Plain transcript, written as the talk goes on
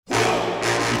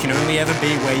can only ever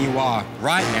be where you are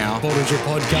right now. Bold Dojo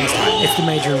Podcast. It's the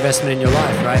major investment in your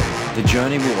life, right? The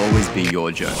journey will always be your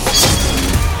journey.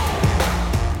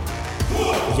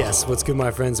 Yes, what's good, my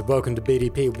friends? Welcome to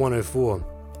BDP 104.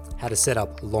 How to set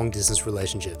up long-distance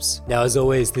relationships. Now, as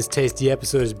always, this tasty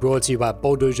episode is brought to you by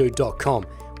BoldDojo.com,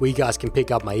 where you guys can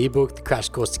pick up my ebook, The Crash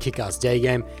Course to Kick-Ass Day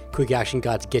Game, quick action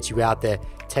guide to get you out there,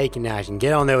 taking action,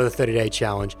 get on there with a 30-day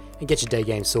challenge, and get your day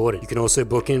game sorted. You can also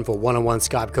book in for one-on-one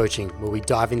Skype coaching, where we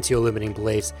dive into your limiting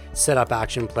beliefs, set up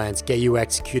action plans, get you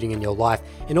executing in your life,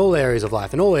 in all areas of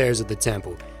life, in all areas of the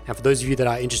temple. And for those of you that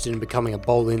are interested in becoming a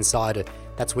bold insider,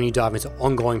 that's when you dive into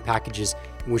ongoing packages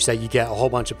in which that you get a whole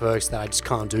bunch of perks that I just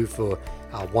can't do for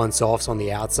once-offs on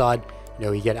the outside. You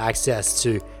know, you get access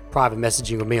to private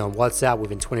messaging with me on WhatsApp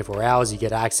within 24 hours. You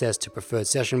get access to preferred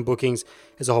session bookings.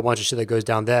 There's a whole bunch of shit that goes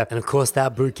down there. And of course,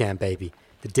 that bootcamp, baby.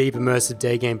 The Deep Immersive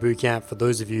Day Game Bootcamp for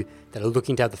those of you that are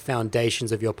looking to have the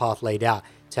foundations of your path laid out,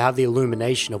 to have the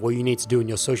illumination of what you need to do in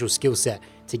your social skill set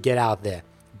to get out there.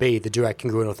 Be the direct,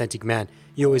 congruent, authentic man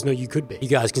you always know you could be. You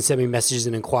guys can send me messages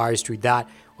and inquiries through that.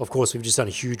 Of course, we've just done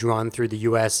a huge run through the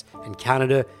US and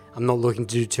Canada. I'm not looking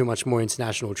to do too much more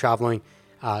international traveling,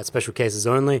 special cases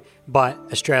only, but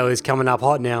Australia is coming up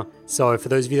hot now. So for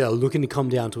those of you that are looking to come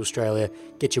down to Australia,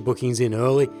 get your bookings in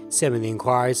early, send me the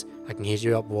inquiries. I can hit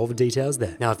you up with all the details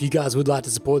there. Now, if you guys would like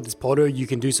to support this poddo, you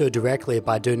can do so directly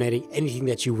by donating anything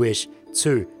that you wish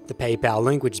to the PayPal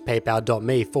link, which is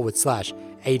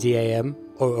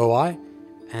paypal.me/ADAMOOI.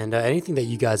 And anything that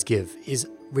you guys give is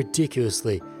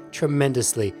ridiculously,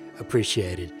 tremendously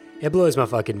appreciated. It blows my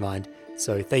fucking mind.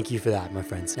 So thank you for that, my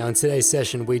friends. Now, in today's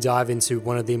session, we dive into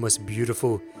one of the most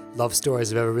beautiful love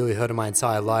stories I've ever really heard in my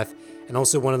entire life, and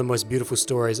also one of the most beautiful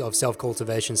stories of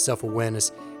self-cultivation,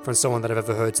 self-awareness from someone that I've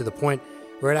ever heard, to the point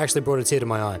where it actually brought a tear to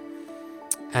my eye.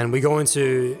 And we go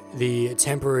into the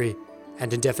temporary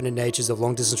and indefinite natures of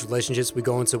long-distance relationships. We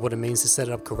go into what it means to set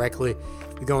it up correctly.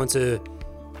 We go into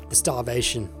the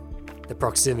starvation, the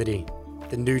proximity,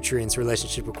 the nutrients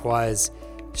relationship requires,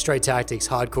 straight tactics,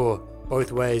 hardcore,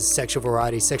 both ways, sexual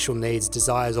variety, sexual needs,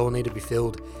 desires all need to be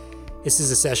filled. This is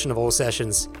a session of all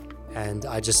sessions, and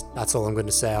that's all I'm going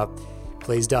to say.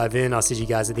 Please dive in. I'll see you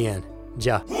guys at the end.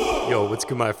 Ja. Yo, what's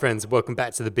good, my friends? Welcome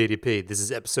back to the BDP. This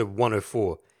is episode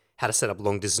 104, how to set up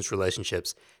long-distance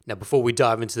relationships. Now, before we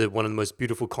dive into one of the most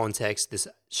beautiful contexts, this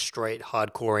straight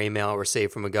hardcore email I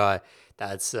received from a guy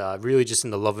that's really just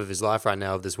in the love of his life right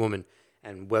now, of this woman,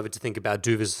 and whether to think about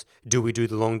do we do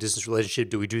the long-distance relationship,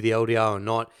 do we do the LDR or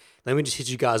not. Let me just hit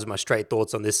you guys with my straight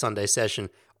thoughts on this Sunday session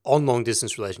on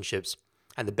long-distance relationships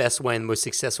and the best way and the most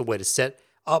successful way to set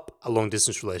up a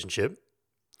long-distance relationship,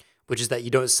 which is that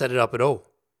you don't set it up at all.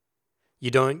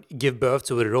 You don't give birth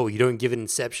to it at all. You don't give it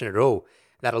inception at all.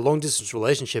 That a long-distance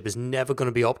relationship is never going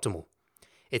to be optimal.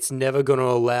 It's never going to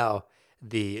allow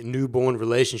the newborn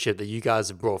relationship that you guys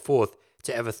have brought forth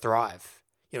to ever thrive.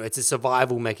 You know, it's a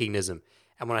survival mechanism.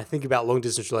 And when I think about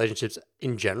long-distance relationships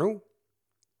in general,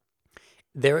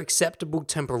 they're acceptable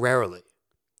temporarily.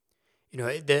 You know,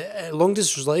 a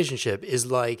long-distance relationship is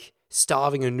like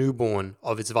starving a newborn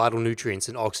of its vital nutrients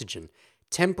and oxygen.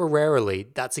 Temporarily,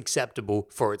 that's acceptable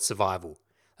for its survival.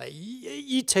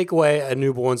 You take away a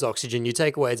newborn's oxygen, you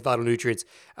take away its vital nutrients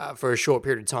for a short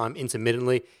period of time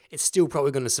intermittently, it's still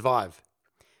probably going to survive.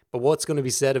 But what's going to be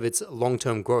said of its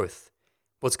long-term growth?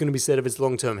 What's going to be said of its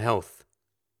long-term health?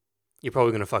 You're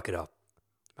probably going to fuck it up.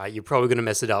 Right? You're probably going to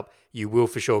mess it up. You will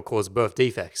for sure cause birth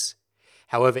defects.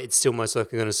 However, it's still most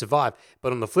likely going to survive.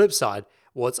 But on the flip side,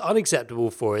 what's unacceptable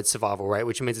for its survival rate,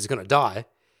 which means it's going to die,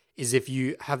 is if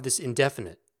you have this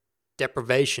indefinite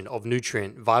deprivation of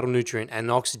nutrient, vital nutrient,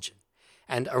 and oxygen.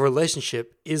 And a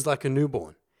relationship is like a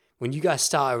newborn. When you guys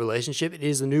start a relationship, it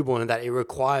is a newborn in that it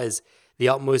requires the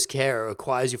utmost care, it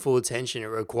requires your full attention, it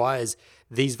requires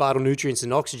these vital nutrients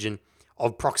and oxygen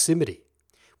of proximity,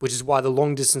 which is why the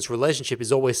long-distance relationship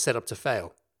is always set up to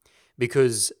fail.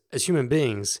 Because as human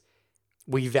beings,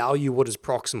 we value what is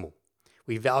proximal.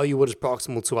 We value what is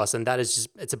proximal to us, and that is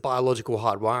it's a biological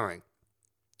hardwiring.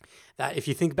 That if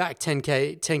you think back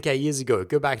 10K years ago,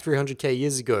 go back 300K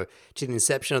years ago to the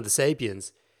inception of the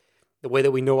sapiens, the way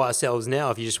that we know ourselves now,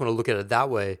 if you just want to look at it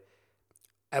that way,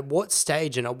 at what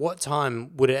stage and at what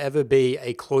time would it ever be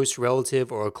a close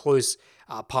relative or a close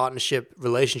partnership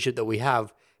relationship that we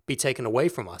have be taken away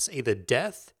from us? Either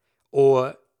death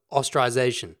or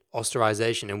ostracization,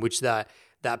 in which that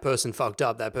person fucked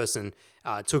up, that person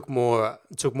took more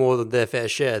than their fair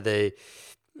share.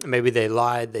 Maybe they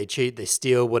lied, they cheat, they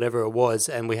steal, whatever it was,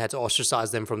 and we had to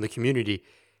ostracize them from the community,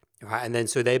 right? And then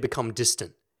so they become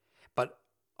distant. But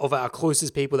of our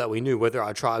closest people that we knew, whether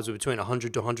our tribes were between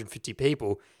 100 to 150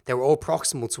 people, they were all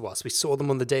proximal to us. We saw them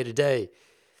on the day-to-day.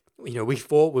 we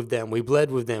fought with them, we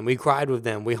bled with them, we cried with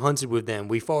them, we hunted with them,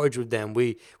 we foraged with them,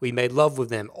 we made love with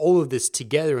them. All of this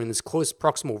together in this close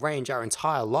proximal range our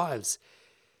entire lives.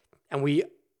 And we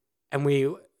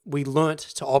learnt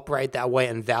to operate that way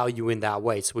and value in that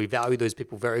way. So we value those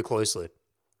people very closely.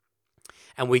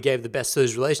 And we gave the best to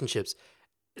those relationships.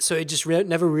 So it just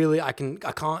never really, I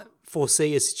can't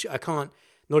foresee, I can't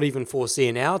not even foresee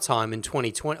in our time in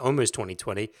 2020, almost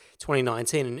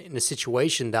 2019, in a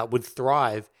situation that would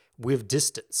thrive with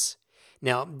distance.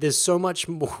 Now, there's so much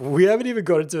more. We haven't even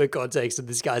got into the context of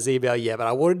this guy's email yet, but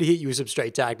I wanted to hit you with some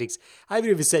straight tactics. I haven't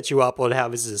even set you up on how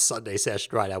this is a Sunday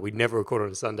session right now. We never record on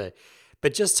a Sunday.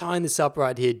 But just tying this up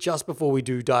right here, just before we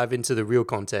do dive into the real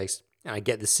context, and I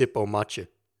get the sip or matcha.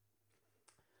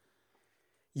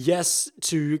 Yes,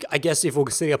 I guess if we're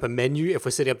setting up a menu, if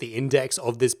we're setting up the index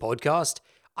of this podcast,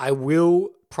 I will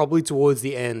probably towards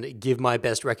the end give my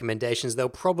best recommendations. They'll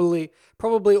probably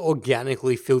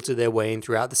organically filter their way in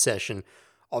throughout the session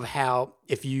of how,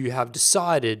 if you have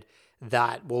decided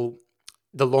that, well,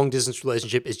 the long distance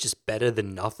relationship is just better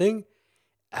than nothing.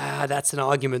 That's an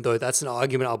argument though. That's an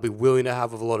argument I'll be willing to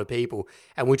have with a lot of people,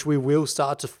 and which we will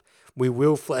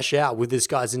flesh out with this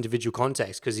guy's individual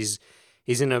context, because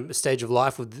he's in a stage of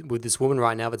life with this woman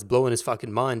right now that's blowing his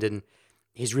fucking mind, and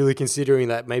he's really considering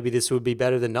that maybe this would be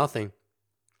better than nothing.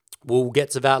 We'll get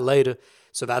to that later.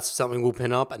 So that's something we'll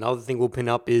pin up. Another thing we'll pin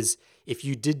up is, if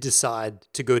you did decide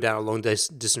to go down a long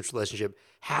distance relationship,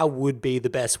 how would be the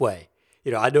best way?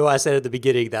 I know I said at the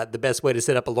beginning that the best way to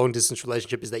set up a long distance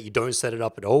relationship is that you don't set it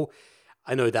up at all.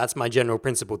 I know that's my general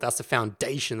principle. That's the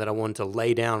foundation that I wanted to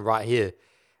lay down right here.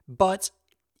 But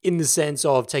in the sense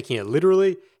of taking it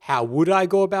literally, how would I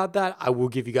go about that? I will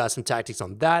give you guys some tactics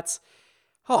on that.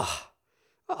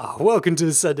 Welcome to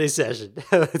the Sunday session.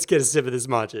 Let's get a sip of this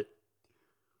matcha.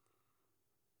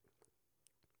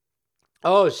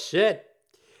 Oh, shit.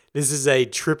 This is a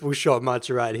triple shot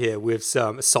matcha right here with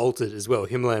some salted as well,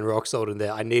 Himalayan rock salt in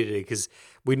there. I needed it because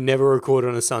we never record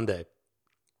on a Sunday.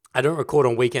 I don't record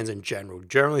on weekends in general.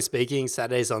 Generally speaking,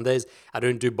 Saturdays, Sundays, I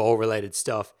don't do bowl-related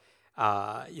stuff.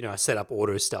 I set up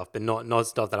order stuff, but not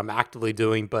stuff that I'm actively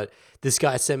doing. But this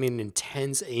guy sent me an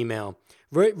intense email.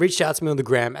 Reached out to me on the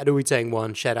gram at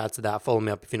Uitang1. Shout out to that. Follow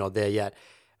me up if you're not there yet.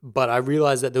 But I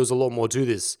realized that there was a lot more to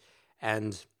this,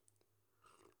 and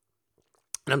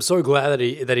I'm so glad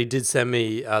that he did send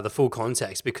me the full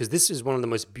context, because this is one of the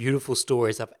most beautiful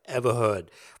stories I've ever heard.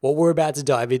 What we're about to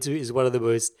dive into is one of the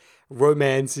most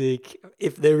romantic.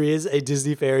 If there is a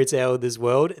Disney fairy tale in this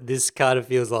world, this kind of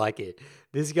feels like it.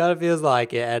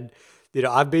 And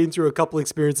I've been through a couple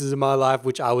experiences in my life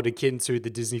which I would akin to the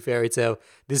Disney fairy tale.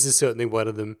 This is certainly one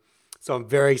of them. So I'm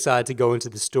very excited to go into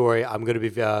the story. I'm going to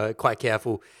be quite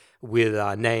careful with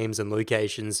names and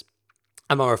locations.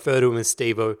 I'm going to refer to him as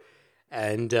Steve-O,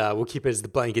 and we'll keep it as the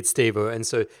blanket Steve-O. And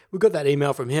so we got that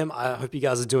email from him. I hope you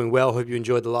guys are doing well. Hope you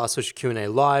enjoyed the last social Q&A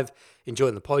live,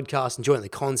 enjoying the podcast, enjoying the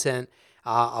content.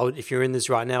 If you're in this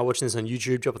right now, watching this on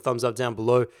YouTube, drop a thumbs up down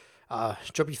below.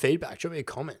 Drop your feedback, drop me a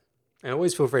comment. And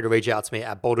always feel free to reach out to me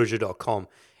at bowldojo.com.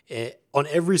 On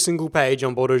every single page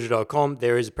on bowldojo.com,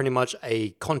 there is pretty much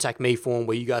a contact me form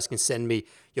where you guys can send me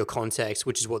your context,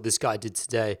 which is what this guy did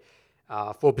today,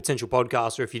 for a potential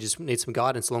podcast, or if you just need some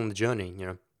guidance along the journey,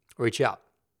 reach out.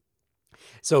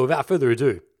 So without further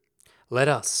ado, let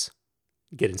us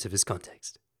get into this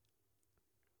context.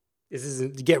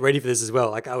 Get ready for this as well.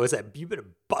 Like I was saying, you better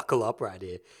buckle up right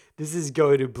here. This is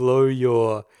going to blow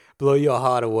your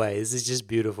heart away. This is just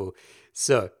beautiful.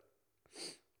 So,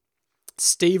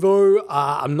 Steve-O,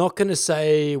 I'm not going to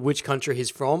say which country he's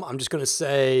from. I'm just going to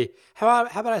say, how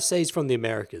about I say he's from the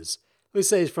Americas? Let's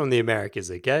say he's from the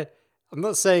Americas, okay? I'm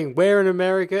not saying where in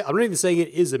America. I'm not even saying it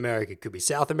is America. It could be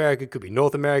South America, it could be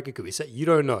North America, it could be... You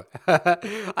don't know.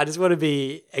 I just want to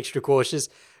be extra cautious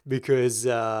because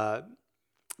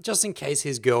just in case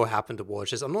his girl happened to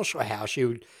watch this, I'm not sure how she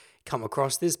would come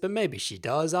across this, but maybe she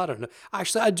does. I don't know.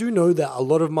 Actually, I do know that a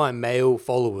lot of my male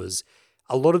followers,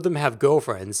 a lot of them have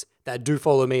girlfriends that do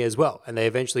follow me as well, and they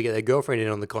eventually get their girlfriend in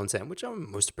on the content, which I'm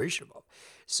most appreciative of.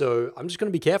 So I'm just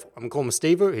going to be careful. I'm going to call him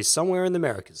Steve-O. He's somewhere in the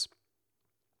Americas.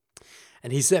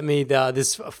 And he sent me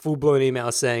this full-blown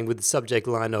email saying, with the subject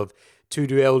line of, to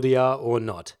do LDR or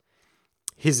not.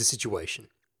 Here's the situation.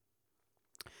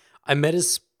 I met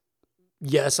his...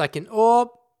 Yes, I can...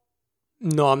 Oh,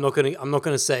 no, I'm not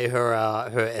gonna say her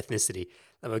ethnicity.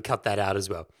 I'm going to cut that out as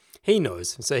well. He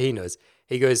knows. So he knows.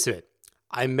 He goes to it.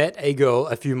 I met a girl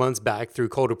a few months back through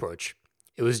Cold Approach.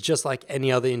 It was just like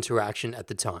any other interaction at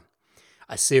the time.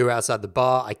 I see her outside the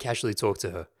bar. I casually talk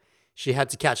to her. She had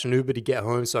to catch an Uber to get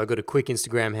home, so I got a quick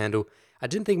Instagram handle. I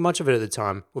didn't think much of it at the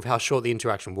time with how short the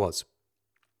interaction was.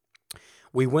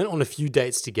 We went on a few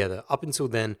dates together. Up until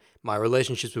then, my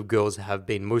relationships with girls have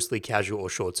been mostly casual or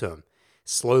short term.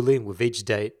 Slowly, with each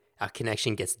date, our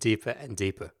connection gets deeper and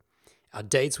deeper. Our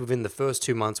dates within the first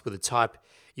 2 months were the type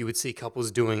you would see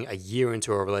couples doing a year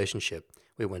into a relationship.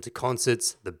 We went to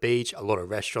concerts, the beach, a lot of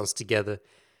restaurants together.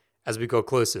 As we got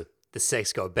closer, the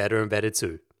sex got better and better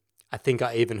too. I think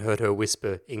I even heard her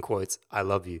whisper, in quotes, "I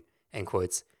love you," end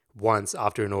quotes, once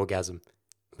after an orgasm.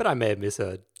 But I may have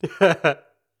misheard.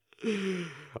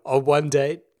 On one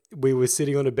date, we were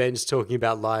sitting on a bench talking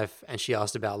about life and she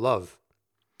asked about love.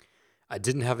 I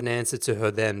didn't have an answer to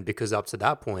her then because up to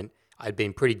that point, I'd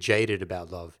been pretty jaded about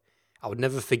love. I would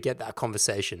never forget that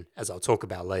conversation, as I'll talk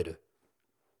about later.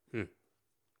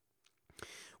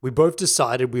 We both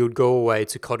decided we would go away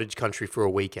to cottage country for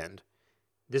a weekend.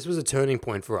 This was a turning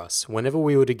point for us. Whenever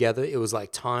we were together, it was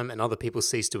like time and other people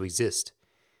ceased to exist.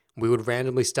 We would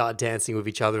randomly start dancing with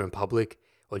each other in public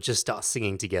or just start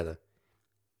singing together.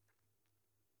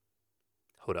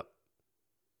 Hold up.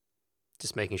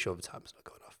 Just making sure the time's not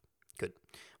going off. Good.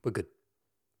 We're good.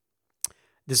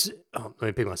 Let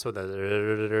me pick myself.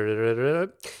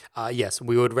 Yes,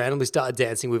 we would randomly start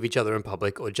dancing with each other in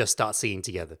public or just start singing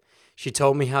together. She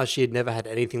told me how she had never had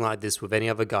anything like this with any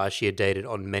other guy she had dated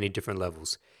on many different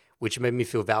levels, which made me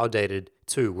feel validated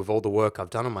too with all the work I've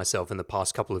done on myself in the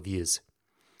past couple of years.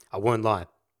 I won't lie.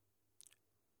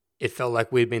 It felt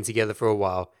like we'd been together for a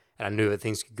while and I knew that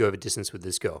things could go the distance with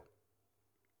this girl.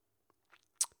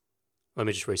 Let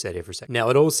me just reset here for a second. Now,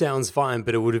 it all sounds fine,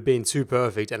 but it would have been too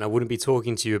perfect and I wouldn't be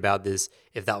talking to you about this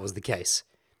if that was the case.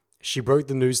 She broke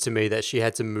the news to me that she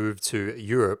had to move to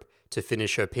Europe to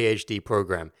finish her PhD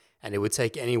program and it would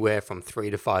take anywhere from 3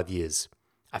 to 5 years.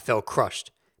 I felt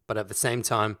crushed, but at the same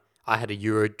time, I had a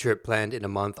Euro trip planned in a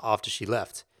month after she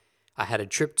left. I had a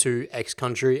trip to X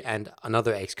country and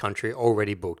another X country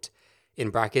already booked. In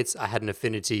brackets, I had an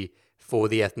affinity for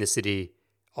the ethnicity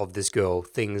of this girl,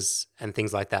 things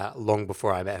like that, long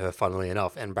before I met her, funnily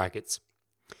enough, end brackets.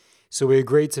 So we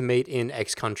agreed to meet in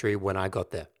X country when I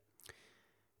got there.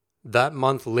 That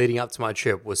month leading up to my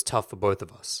trip was tough for both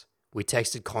of us. We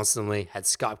texted constantly, had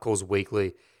Skype calls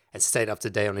weekly, and stayed up to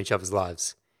date on each other's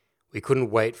lives. We couldn't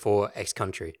wait for X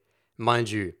country. Mind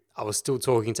you, I was still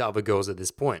talking to other girls at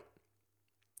this point.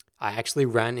 I actually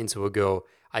ran into a girl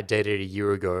I dated a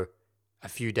year ago, a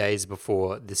few days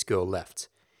before this girl left.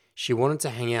 She wanted to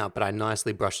hang out, but I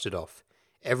nicely brushed it off.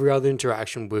 Every other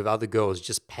interaction with other girls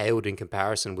just paled in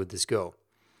comparison with this girl.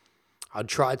 I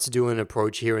tried to do an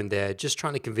approach here and there, just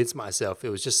trying to convince myself it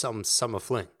was just some summer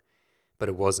fling, but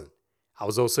it wasn't. I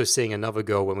was also seeing another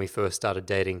girl when we first started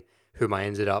dating, whom I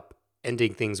ended up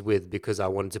ending things with because I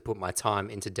wanted to put my time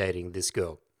into dating this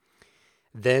girl.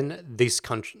 Then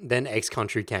X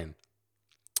country came.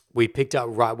 We picked up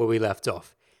right where we left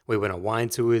off. We went on wine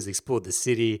tours, explored the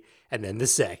city, and then the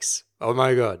sex. Oh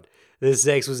my God, the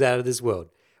sex was out of this world.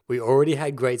 We already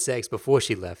had great sex before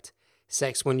she left.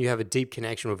 Sex when you have a deep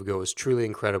connection with a girl is truly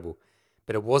incredible,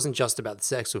 but it wasn't just about the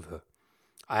sex with her.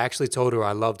 I actually told her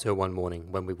I loved her one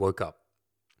morning when we woke up.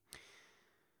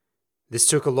 This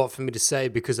took a lot for me to say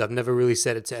because I've never really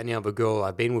said it to any other girl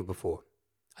I've been with before.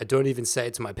 I don't even say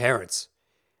it to my parents.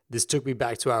 This took me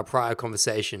back to our prior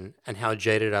conversation and how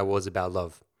jaded I was about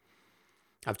love.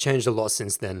 I've changed a lot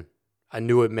since then. I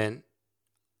knew I meant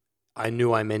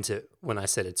it when I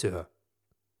said it to her.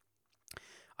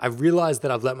 I've realized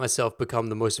that I've let myself become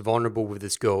the most vulnerable with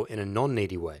this girl in a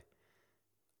non-needy way.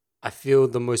 I feel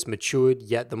the most matured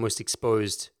yet the most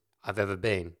exposed I've ever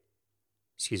been.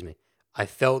 I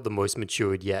felt the most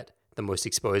matured yet the most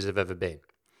exposed I've ever been.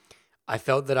 I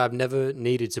felt that I've never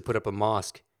needed to put up a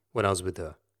mask when I was with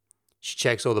her. She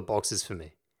checks all the boxes for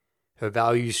me. Her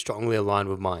values strongly align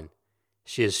with mine.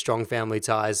 She has strong family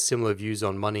ties, similar views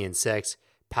on money and sex,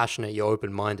 passionate yet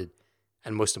open-minded,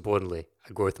 and most importantly,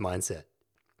 a growth mindset.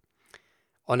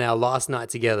 On our last night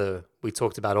together, we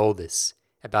talked about all this,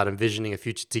 about envisioning a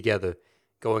future together,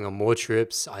 going on more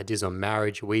trips, ideas on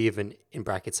marriage. We even, in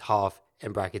brackets,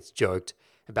 joked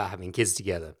about having kids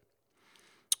together.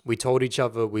 We told each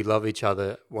other we love each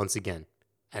other once again,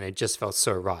 and it just felt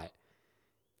so right.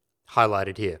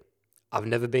 Highlighted here. I've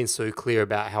never been so clear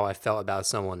about how I felt about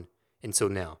someone until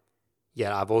now,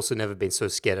 yet I've also never been so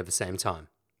scared at the same time.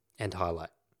 End highlight.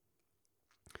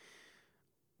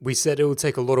 We said it will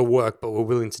take a lot of work, but we're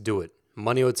willing to do it.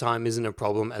 Money or time isn't a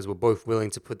problem as we're both willing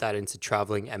to put that into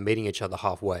traveling and meeting each other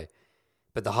halfway.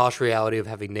 But the harsh reality of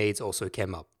having needs also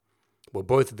came up. We're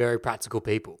both very practical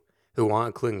people who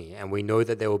aren't clingy, and we know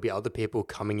that there will be other people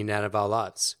coming in and out of our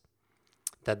lives.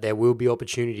 That there will be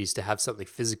opportunities to have something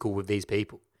physical with these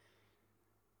people.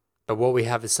 But what we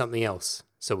have is something else.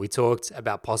 So we talked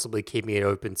about possibly keeping it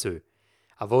open too.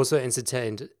 I've also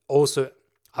entertained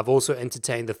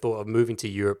the thought of moving to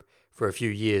Europe for a few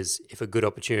years if a good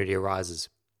opportunity arises.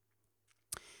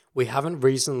 We haven't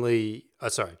really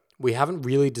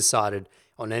decided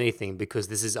on anything because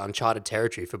this is uncharted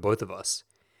territory for both of us.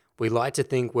 We like to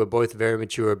think we're both very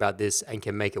mature about this and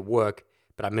can make it work,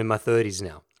 but I'm in my 30s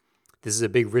now. This is a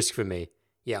big risk for me,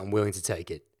 yet I'm willing to take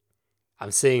it.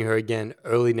 I'm seeing her again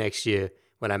early next year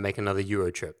when I make another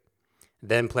Euro trip.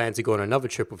 Then plan to go on another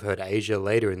trip with her to Asia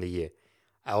later in the year.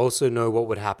 I also know what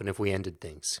would happen if we ended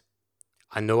things.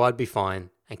 I know I'd be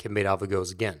fine and can meet other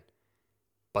girls again,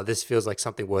 but this feels like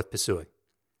something worth pursuing.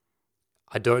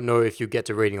 I don't know if you get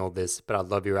to reading all this, but I'd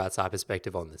love your outside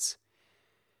perspective on this.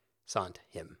 Signed,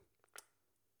 him.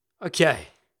 Okay.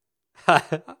 I'm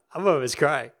almost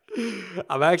crying.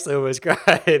 I'm actually almost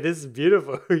crying. This is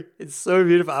beautiful. It's so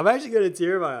beautiful. I'm actually going to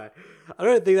tear in my eye. I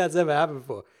don't think that's ever happened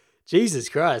before. Jesus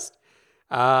Christ.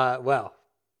 Well.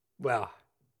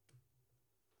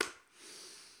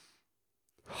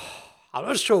 I'm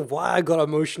not sure why I got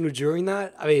emotional during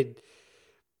that. I mean,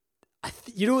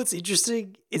 you know what's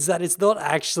interesting is that it's not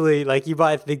actually like you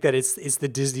might think that it's the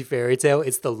Disney fairy tale,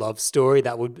 it's the love story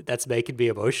that's making me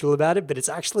emotional about it, but it's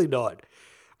actually not.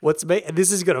 And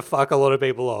this is gonna fuck a lot of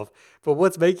people off, but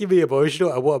what's making me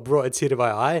emotional and what brought a tear to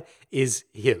my eye is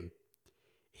him,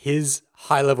 his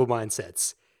high level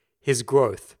mindsets, his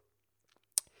growth,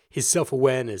 his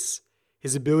self-awareness,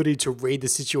 his ability to read the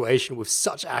situation with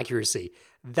such accuracy.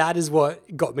 That is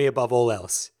what got me above all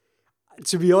else.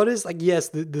 To be honest, like, yes,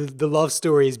 the love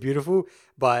story is beautiful,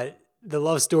 but the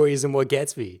love story isn't what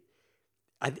gets me.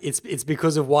 It's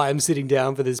because of why I'm sitting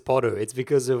down for this Potter. It's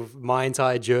because of my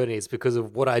entire journey. It's because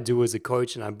of what I do as a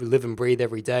coach and I live and breathe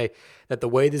every day. That the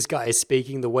way this guy is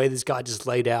speaking, the way this guy just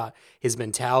laid out his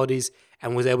mentalities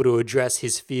and was able to address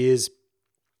his fears,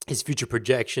 his future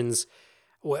projections,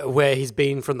 where he's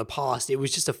been from the past, it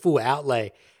was just a full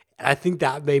outlay. And I think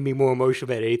that made me more emotional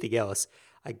than anything else.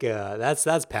 Like,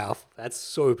 that's powerful. That's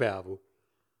so powerful.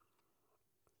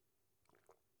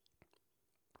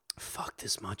 Fuck,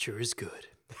 this matcha is good.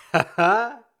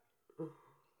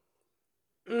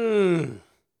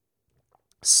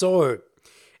 So,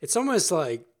 it's almost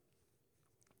like,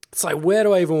 where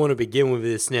do I even want to begin with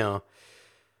this now?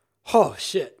 Oh,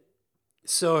 shit.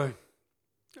 So,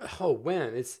 oh,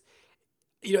 man, it's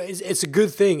a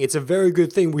good thing. It's a very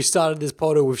good thing we started this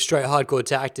Potter with straight hardcore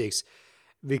tactics,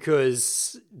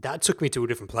 because that took me to a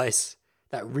different place.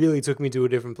 That really took me to a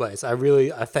different place. I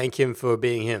thank him for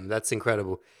being him. That's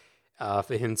incredible.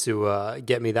 For him to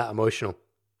get me that emotional.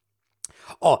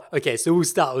 Oh, okay, so we'll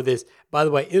start with this. By the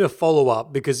way, in a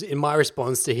follow-up, because in my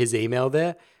response to his email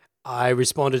there, I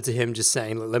responded to him just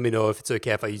saying, let me know if it's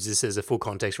okay if I use this as a full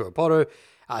context for a Potter.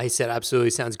 He said,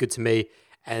 absolutely, sounds good to me.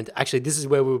 And actually, this is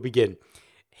where we'll begin.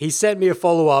 He sent me a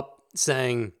follow-up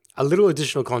saying, a little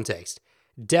additional context.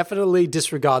 Definitely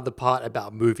disregard the part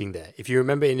about moving there. If you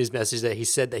remember in his message that he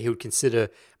said that he would consider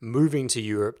moving to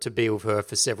Europe to be with her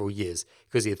for several years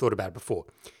because he had thought about it before.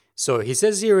 So he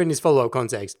says here in his follow-up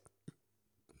context,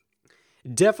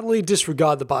 definitely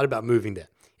disregard the part about moving there.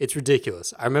 It's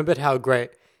ridiculous. I remembered how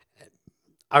great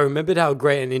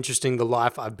and interesting the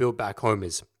life I've built back home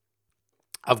is.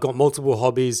 I've got multiple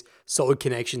hobbies, solid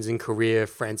connections in career,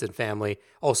 friends, and family.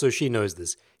 Also, she knows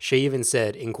this. She even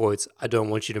said, in quotes, I don't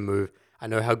want you to move. I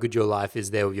know how good your life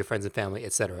is there with your friends and family,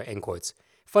 etc., end quotes.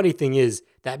 Funny thing is,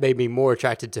 that made me more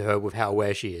attracted to her with how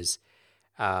aware she is.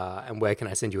 And where can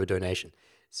I send you a donation?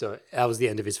 So that was the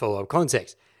end of his follow-up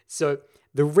context. So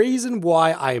the reason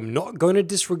why I am not going to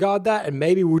disregard that, and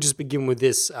maybe we'll just begin with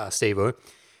this, Steve-O,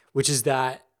 which is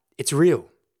that it's real.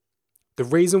 The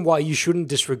reason why you shouldn't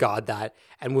disregard that,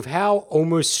 and with how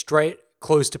almost straight,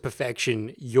 close to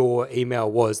perfection your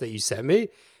email was that you sent me,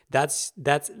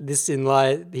 herein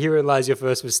lies your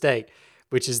first mistake,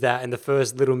 which is that, and the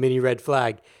first little mini red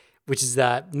flag, which is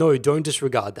that, no, don't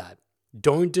disregard that.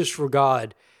 Don't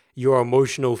disregard your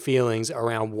emotional feelings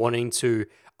around wanting to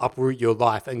uproot your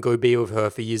life and go be with her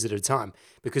for years at a time.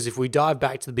 Because if we dive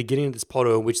back to the beginning of this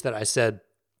Potter, in which that I said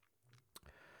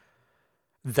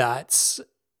that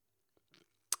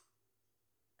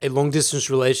a long-distance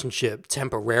relationship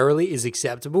temporarily is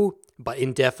acceptable, but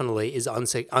indefinitely is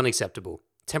unacceptable.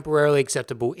 Temporarily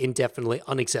acceptable, indefinitely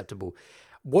unacceptable.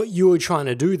 What you were trying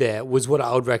to do there was what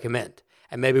I would recommend.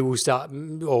 And maybe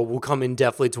we'll come in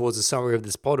definitely towards the summary of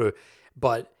this Potter.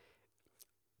 But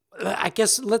I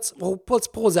guess let's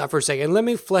pause that for a second. Let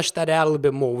me flesh that out a little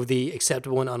bit more with the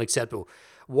acceptable and unacceptable.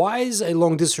 Why is a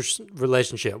long-distance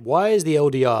relationship, why is the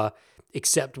LDR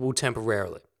acceptable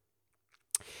temporarily?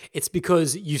 It's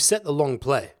because you've set the long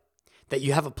play, that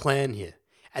you have a plan here.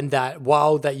 And that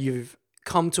while that you've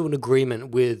come to an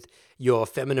agreement with your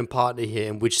feminine partner here,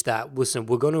 in which that, listen,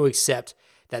 we're going to accept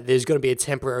that there's going to be a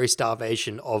temporary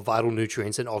starvation of vital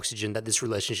nutrients and oxygen that this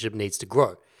relationship needs to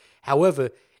grow. However,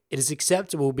 it is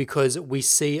acceptable because we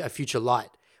see a future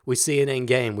light. We see an end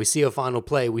game. We see a final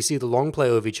play. We see the long play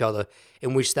of each other,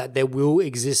 in which that there will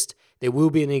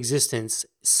be an existence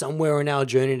somewhere in our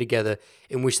journey together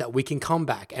in which that we can come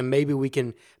back and maybe we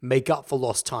can make up for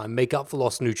lost time, make up for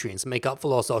lost nutrients, make up for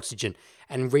lost oxygen,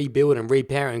 and rebuild and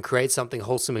repair and create something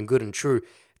wholesome and good and true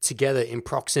together in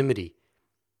proximity.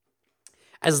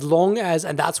 As long as,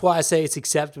 and that's why I say it's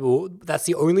acceptable, that's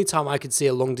the only time I could see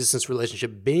a long distance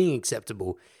relationship being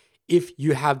acceptable, if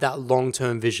you have that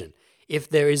long-term vision, if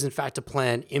there is in fact a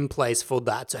plan in place for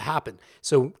that to happen.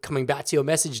 So coming back to your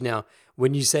message now,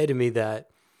 when you say to me that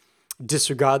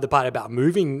disregard the part about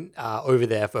moving over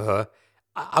there for her,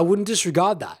 I wouldn't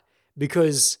disregard that,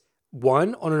 because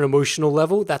one, on an emotional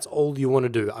level, that's all you want to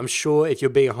do. I'm sure if you're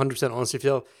being 100%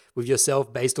 honest with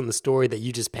yourself based on the story that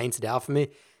you just painted out for me,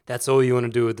 that's all you want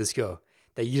to do with this girl.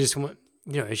 That you just want,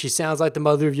 she sounds like the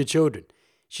mother of your children.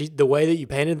 The way that you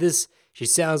painted this, she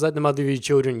sounds like the mother of your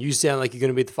children. You sound like you're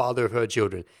going to be the father of her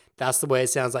children. That's the way it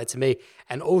sounds like to me.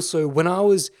 And also,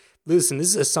 listen, this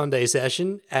is a Sunday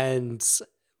session, and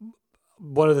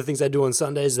one of the things I do on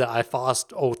Sundays is that I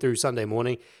fast all through Sunday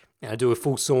morning, and I do a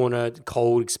full sauna,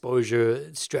 cold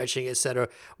exposure, stretching, etc.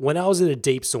 When I was in a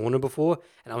deep sauna before,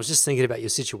 and I was just thinking about your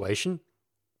situation,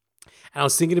 and I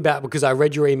was thinking about, because I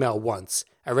read your email once.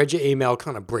 I read your email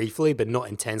kind of briefly, but not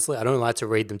intensely. I don't like to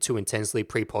read them too intensely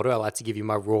pre-podder. I like to give you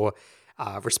my raw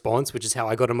response, which is how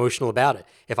I got emotional about it.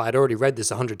 If I had already read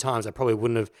this 100 times, I probably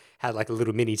wouldn't have had like a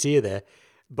little mini tear there.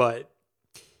 But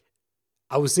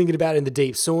I was thinking about in the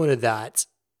deep sauna that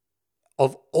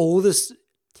of all this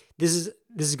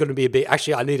is going to be a bit,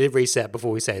 actually I need to reset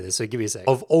before we say this, so give me a second.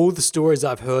 Of all the stories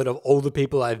I've heard, of all the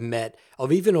people I've met,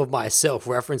 of even of myself,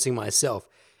 referencing myself,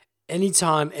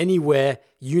 anytime, anywhere,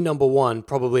 you number one,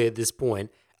 probably at this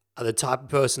point, are the type of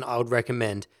person I would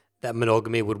recommend that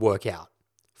monogamy would work out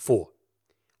for.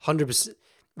 100%.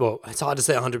 Well, it's hard to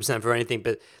say 100% for anything,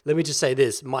 but let me just say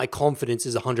this. My confidence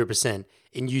is 100%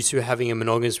 in you two having a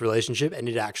monogamous relationship and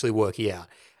it actually working out.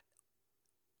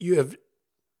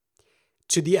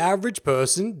 To the average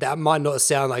person, that might not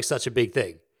sound like such a big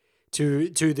thing. To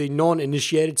the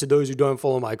non-initiated, to those who don't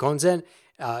follow my content,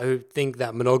 who think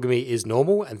that monogamy is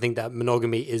normal and think that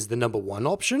monogamy is the number one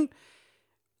option,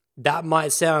 that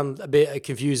might sound a bit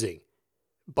confusing.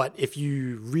 But if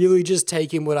you really just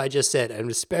take in what I just said,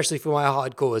 and especially for my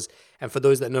hardcores and for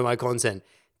those that know my content,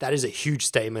 that is a huge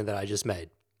statement that I just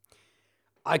made.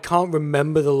 I can't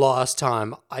remember the last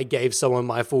time I gave someone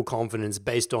my full confidence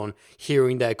based on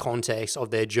hearing their context of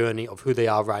their journey, of who they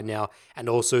are right now, and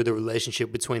also the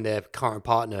relationship between their current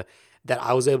partner, that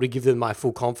I was able to give them my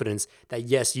full confidence that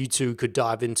yes, you two could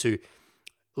dive into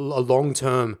a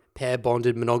long-term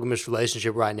pair-bonded monogamous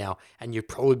relationship right now, and you'd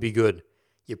probably be good.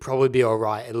 You'd probably be all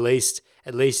right, at least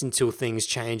until things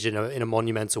change in a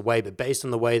monumental way. But based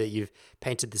on the way that you've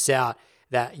painted this out,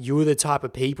 that you're the type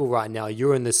of people right now,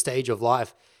 you're in the stage of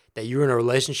life, that you're in a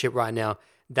relationship right now,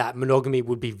 that monogamy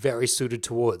would be very suited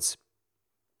towards.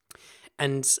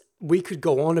 And we could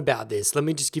go on about this. Let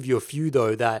me just give you a few,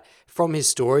 though, that from his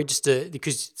story,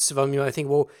 because some of you might think,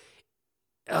 well,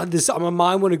 my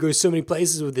mind want to go so many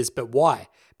places with this, but why?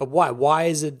 Why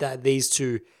is it that these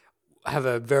two have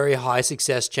a very high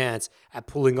success chance at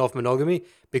pulling off monogamy?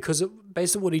 Because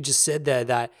based on what he just said there,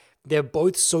 that they're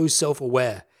both so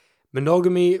self-aware.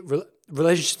 Monogamy,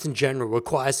 relationships in general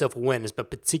require self-awareness, but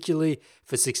particularly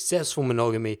for successful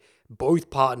monogamy, both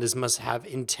partners must have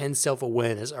intense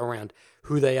self-awareness around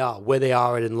who they are, where they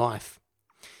are in life.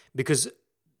 Because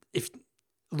if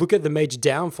look at the major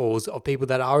downfalls of people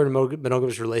that are in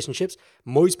monogamous relationships,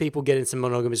 most people get into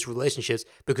monogamous relationships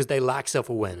because they lack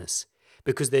self-awareness,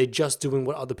 because they're just doing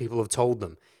what other people have told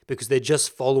them, because they're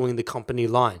just following the company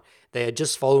line. They are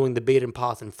just following the beaten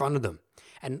path in front of them.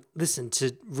 And listen,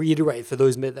 to reiterate for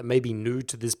those that may be new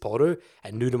to this podder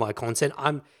and new to my content,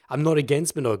 I'm not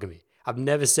against monogamy. I've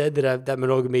never said that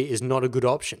monogamy is not a good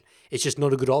option. It's just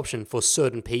not a good option for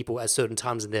certain people at certain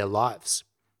times in their lives.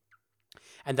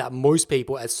 And that most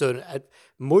people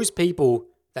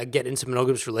that get into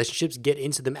monogamous relationships get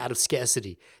into them out of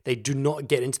scarcity. They do not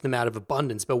get into them out of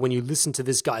abundance. But when you listen to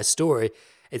this guy's story,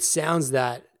 it sounds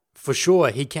that for sure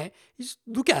he can't. Just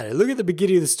look at it. Look at the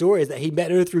beginning of the story, is that he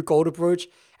met her through cold approach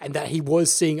and that he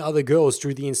was seeing other girls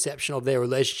through the inception of their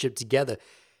relationship together.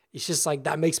 It's just like,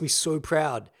 that makes me so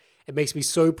proud. It makes me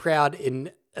so proud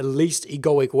in a least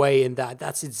egoic way, in that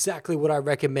that's exactly what I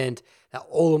recommend that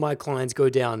all of my clients go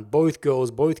down. Both girls,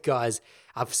 both guys.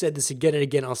 I've said this again and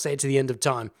again. I'll say it to the end of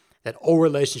time. that all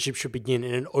relationships should begin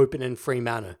in an open and free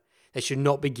manner. They should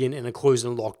not begin in a closed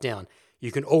and locked down.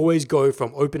 You can always go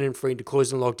from open and free to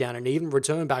closed and locked down and even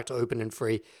return back to open and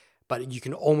free, but you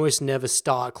can almost never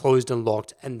start closed and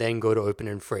locked and then go to open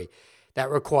and free. That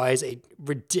requires a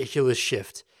ridiculous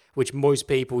shift, which most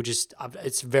people just,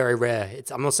 it's very rare.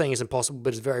 I'm not saying it's impossible,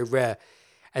 but it's very rare.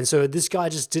 And so this guy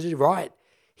just did it right.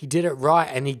 He did it right,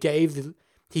 and he gave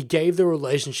the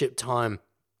relationship time,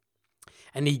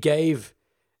 and he gave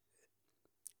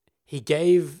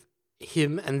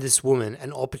him and this woman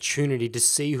an opportunity to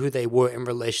see who they were in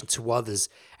relation to others.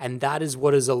 And that is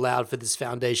what has allowed for this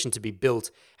foundation to be built,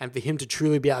 and for him to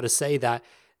truly be able to say that,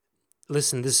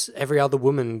 listen, every other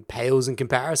woman pales in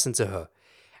comparison to her.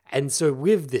 And so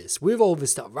with all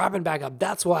this stuff, wrapping back up,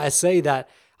 that's why I say that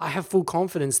I have full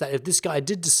confidence that if this guy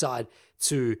did decide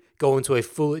to go into a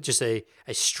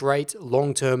straight,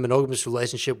 long-term monogamous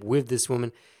relationship with this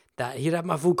woman, that he'd have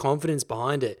my full confidence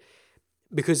behind it.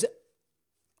 Because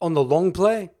on the long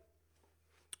play,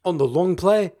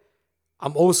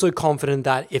 I'm also confident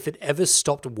that if it ever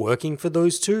stopped working for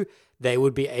those two, they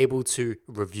would be able to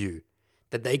review.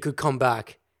 That they could come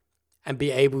back and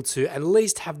be able to at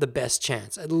least have the best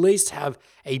chance, at least have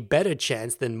a better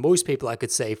chance than most people I could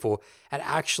say for, at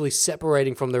actually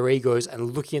separating from their egos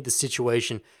and looking at the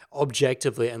situation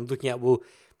objectively and looking at, well,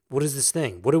 what is this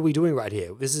thing? What are we doing right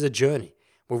here? This is a journey.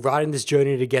 We're riding this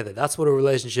journey together. That's what a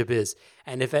relationship is.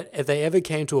 And if they ever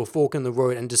came to a fork in the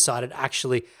road and decided,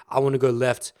 actually, I want to go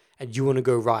left and you want to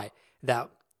go right, that,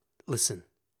 listen,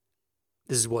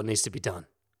 this is what needs to be done.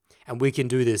 And we can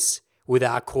do this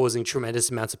without causing tremendous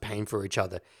amounts of pain for each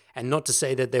other. And not to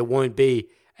say that there won't be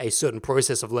a certain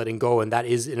process of letting go, and that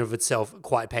is in of itself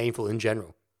quite painful in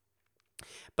general.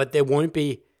 But there won't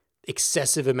be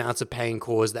excessive amounts of pain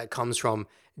caused that comes from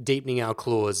deepening our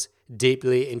claws,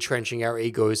 deeply entrenching our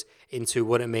egos into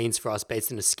what it means for us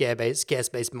based on a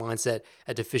scarce-based mindset,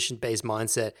 a deficient-based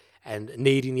mindset, and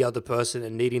needing the other person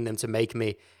and needing them to make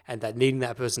me, and that needing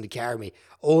that person to carry me.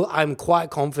 I'm quite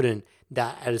confident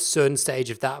that at a certain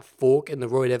stage, if that fork in the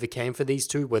road ever came for these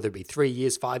two, whether it be 3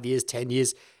 years, 5 years, 10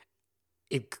 years,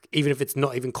 even if it's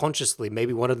not even consciously,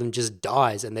 maybe one of them just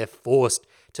dies and they're forced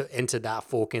to enter that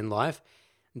fork in life,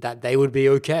 that they would be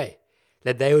okay.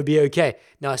 That they would be okay.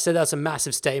 Now, I said that's a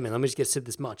massive statement. Let me just get sip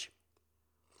this much.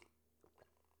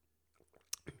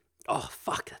 Oh,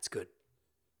 fuck, that's good.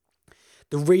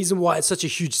 The reason why it's such a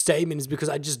huge statement is because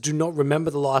I just do not remember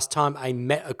the last time I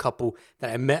met a couple, that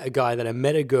I met a guy, that I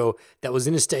met a girl that was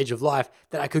in a stage of life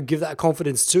that I could give that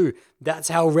confidence to. That's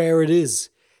how rare it is.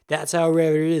 That's how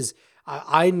rare it is.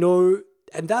 I know,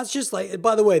 and that's just like,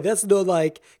 by the way, that's not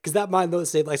like, because that might not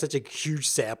seem like such a huge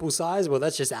sample size. Well,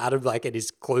 that's just Adam, like, and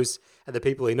his close and the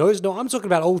people he knows. No, I'm talking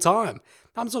about all time.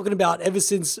 I'm talking about ever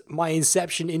since my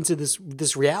inception into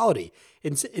this reality.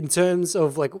 In terms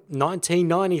of like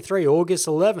 1993, August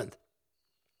 11th.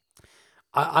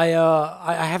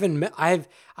 I haven't met. I've.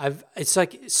 It's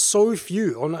like so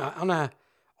few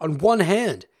on one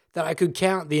hand that I could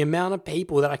count the amount of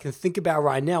people that I can think about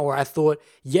right now where I thought,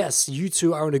 yes, you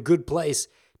two are in a good place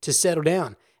to settle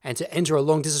down and to enter a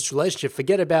long distance relationship.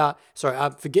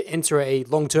 Enter a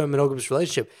long-term monogamous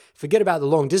relationship. Forget about the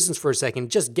long distance for a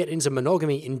second. Just get into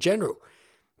monogamy in general.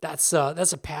 That's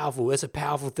a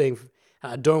powerful thing.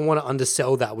 I don't want to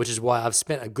undersell that, which is why I've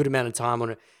spent a good amount of time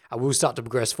on it. I will start to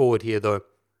progress forward here though,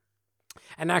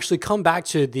 and actually come back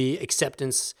to the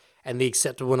acceptance and the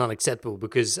acceptable and unacceptable,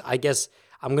 because I guess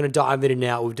I'm going to dive in and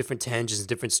out with different tangents and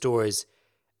different stories.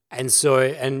 And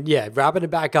wrapping it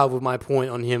back up with my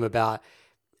point on him about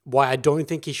why I don't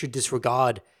think he should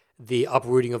disregard the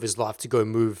uprooting of his life to go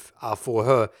move for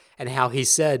her, and how he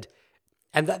said,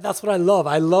 and that's what I love.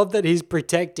 I love that he's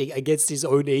protecting against his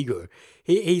own ego.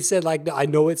 He said, like, I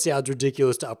know it sounds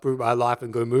ridiculous to uproot my life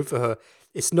and go move for her.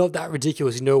 It's not that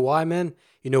ridiculous. You know why, man?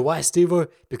 You know why, Steve-O?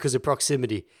 Because of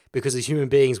proximity. Because as human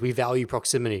beings, we value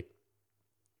proximity.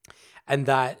 And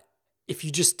that if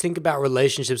you just think about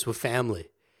relationships with family,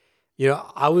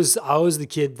 I was the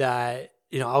kid that,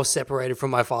 I was separated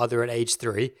from my father at age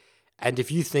 3. And if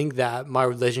you think that my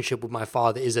relationship with my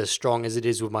father is as strong as it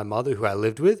is with my mother, who I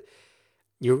lived with,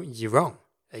 you're wrong.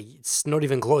 It's not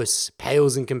even close.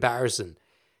 Pales in comparison.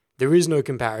 There is no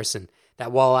comparison.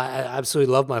 That while I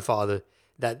absolutely love my father,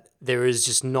 that there is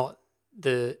just not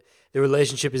the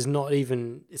relationship is not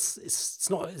even.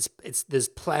 There's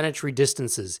planetary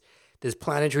distances. There's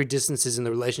planetary distances in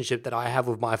the relationship that I have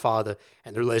with my father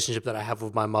and the relationship that I have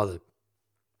with my mother.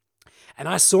 And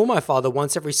I saw my father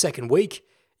once every second week,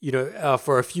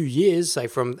 for a few years, say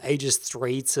from ages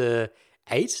 3 to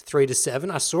 8, 3 to 7.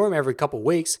 I saw him every couple of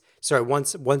weeks. Sorry,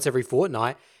 once every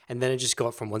fortnight. And then it just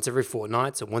got from once every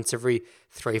fortnight to once every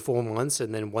 3-4 months,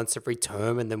 and then once every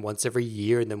term, and then once every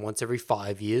year, and then once every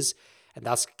 5 years. And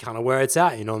that's kind of where it's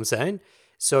at, you know what I'm saying?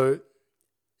 So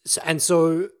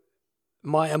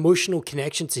my emotional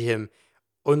connection to him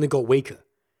only got weaker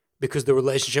because the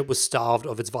relationship was starved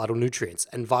of its vital nutrients,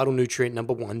 and vital nutrient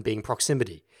number one being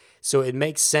proximity. So it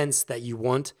makes sense that you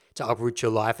want to uproot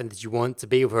your life and that you want to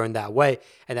be with her in that way,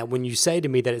 and that when you say to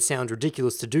me that it sounds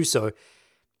ridiculous to do so,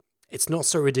 it's not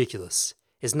so ridiculous.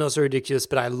 It's not so ridiculous,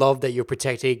 but I love that you're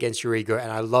protecting against your ego,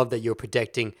 and I love that you're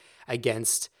protecting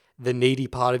against the needy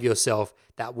part of yourself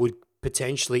that would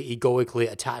potentially egoically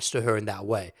attach to her in that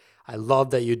way. I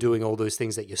love that you're doing all those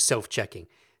things, that you're self-checking.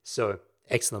 So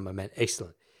excellent, my man,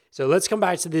 excellent. So let's come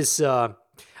back to this. I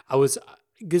was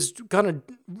just kind of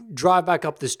drive back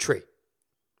up this tree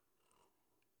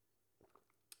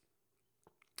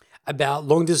about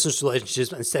long distance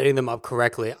relationships and setting them up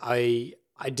correctly. I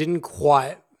didn't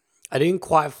quite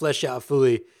flesh out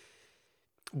fully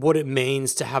what it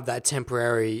means to have that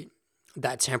temporary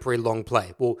long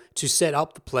play. Well, to set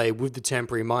up the play with the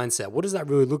temporary mindset, what does that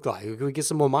really look like? Can we get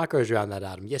some more micros around that,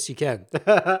 Adam? Yes, you can.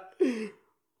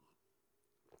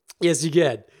 Yes, you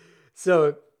can.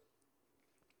 So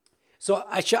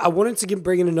actually, I wanted to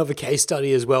bring in another case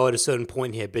study as well at a certain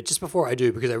point here, but just before I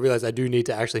do, because I realize I do need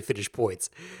to actually finish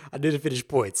points. I need to finish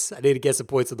points. I need to get some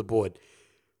points on the board.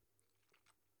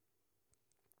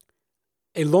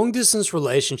 A long-distance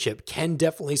relationship can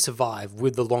definitely survive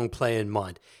with the long play in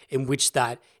mind, in which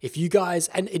that if you guys,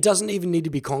 and it doesn't even need to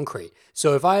be concrete.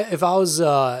 So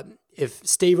if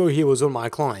Steve-O here was one of my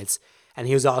clients and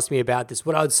he was asking me about this,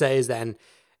 what I would say is that,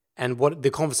 and what the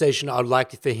conversation I'd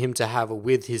like for him to have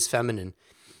with his feminine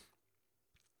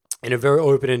in a very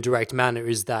open and direct manner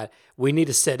is that we need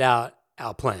to set out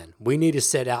our plan. We need to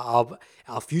set out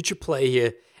our future play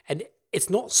here. And it's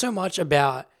not so much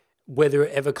about whether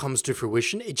it ever comes to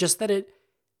fruition. It's just that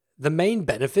the main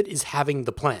benefit is having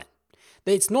the plan.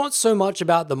 It's not so much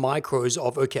about the micros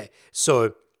of, okay,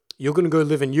 so you're going to go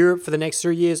live in Europe for the next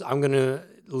 3 years. I'm going to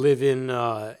live in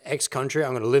X country.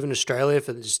 I'm going to live in Australia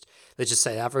let's just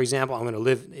say that, for example. I'm going to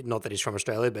live, not that he's from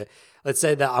Australia, but let's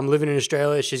say that I'm living in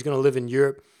Australia. She's going to live in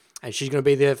Europe and she's going to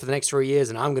be there for the next 3 years.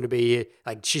 And I'm going to be here.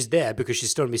 Like, she's there because she's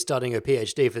still going to be studying her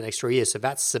PhD for the next 3 years. So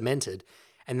that's cemented.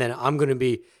 And then I'm going to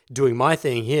be doing my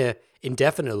thing here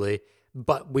indefinitely.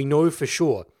 But we know for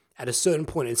sure at a certain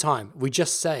point in time, we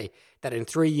just say that in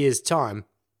 3 years' time,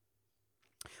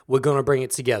 we're going to bring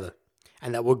it together.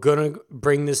 And that we're going to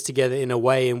bring this together in a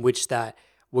way in which that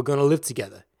we're going to live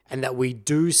together. And that we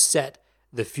do set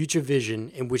the future vision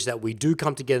in which that we do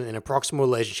come together in a proximal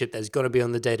relationship that's going to be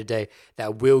on the day-to-day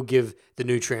that will give the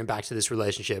nutrient back to this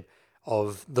relationship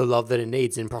of the love that it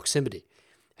needs in proximity.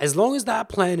 As long as that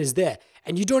plan is there,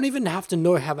 and you don't even have to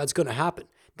know how that's going to happen.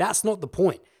 That's not the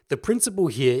point. The principle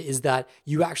here is that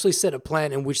you actually set a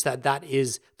plan in which that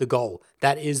is the goal.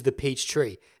 That is the peach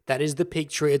tree. That is the peak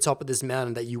tree atop of this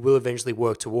mountain that you will eventually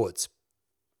work towards.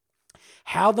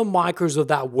 How the micros of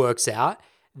that works out,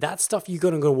 that stuff you're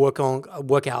going to work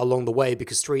out along the way,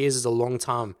 because 3 years is a long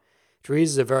time. 3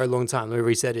 years is a very long time. Let me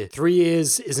reset it. 3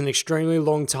 years is an extremely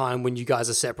long time when you guys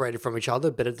are separated from each other,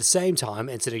 but at the same time,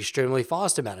 it's an extremely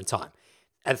fast amount of time.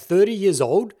 At 30 years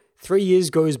old, 3 years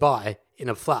goes by in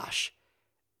a flash.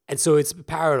 And so it's a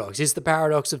paradox. It's the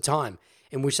paradox of time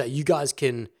in which that you guys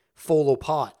can fall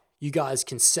apart. You guys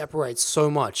can separate so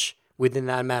much within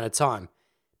that amount of time.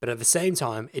 But at the same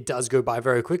time, it does go by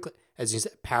very quickly. As you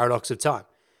said, paradox of time.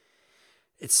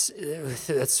 That's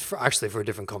actually for a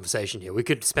different conversation here. We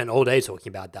could spend all day talking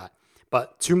about that.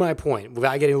 But to my point,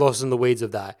 without getting lost in the weeds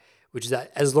of that, which is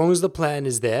that as long as the plan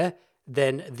is there,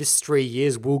 then this 3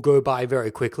 years will go by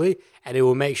very quickly, and it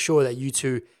will make sure that you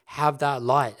two have that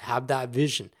light, have that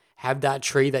vision, have that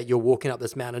tree that you're walking up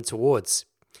this mountain towards.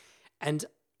 And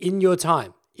in your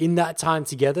time, in that time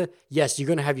together, yes, you're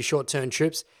going to have your short-term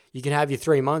trips. You can have your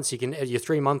 3 months. You can have your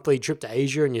 3-monthly trip to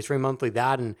Asia and your 3-monthly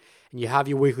that, and you have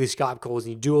your weekly Skype calls,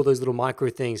 and you do all those little micro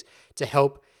things to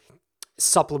help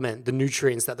supplement the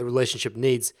nutrients that the relationship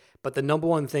needs. But the number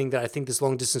one thing that I think this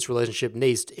long-distance relationship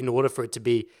needs in order for it to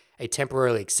be a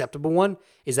temporarily acceptable one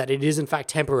is that it is in fact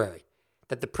temporary.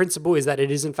 That the principle is that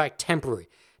it is in fact temporary.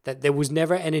 That there was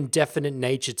never an indefinite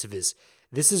nature to this.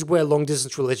 This is where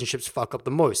long-distance relationships fuck up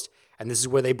the most. And this is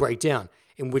where they break down,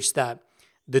 in which that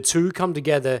the two come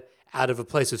together out of a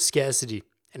place of scarcity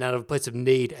and out of a place of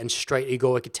need and straight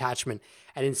egoic attachment.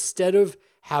 And instead of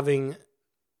having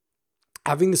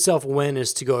the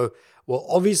self-awareness to go, well,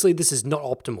 obviously this is not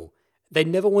optimal. They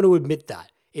never want to admit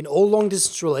that. In all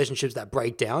long-distance relationships that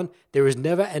break down, there is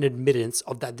never an admittance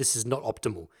of that this is not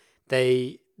optimal.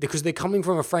 They because they're coming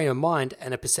from a frame of mind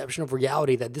and a perception of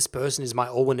reality that this person is my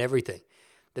all and everything,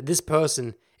 that this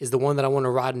person is the one that I want to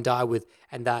ride and die with,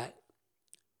 and that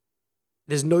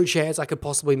there's no chance I could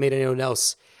possibly meet anyone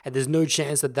else, and there's no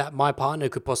chance that my partner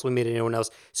could possibly meet anyone else,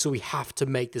 so we have to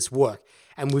make this work.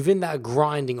 And within that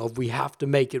grinding of we have to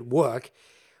make it work,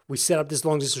 we set up this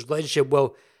long-distance relationship.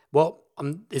 Well,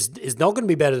 it's not going to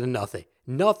be better than nothing.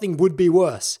 Nothing would be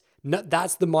worse.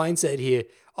 That's the mindset here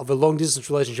of a long-distance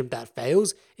relationship that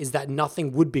fails, is that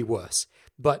nothing would be worse.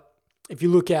 But if you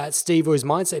look at Steve-O's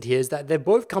mindset here, is that they've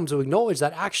both come to acknowledge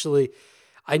that actually,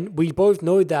 we both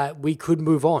know that we could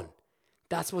move on.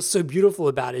 That's what's so beautiful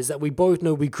about it, is that we both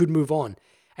know we could move on.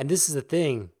 And this is the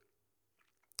thing.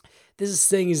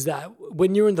 Is that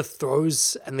when you're in the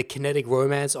throes and the kinetic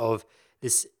romance of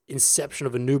this inception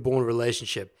of a newborn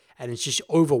relationship, and it's just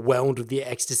overwhelmed with the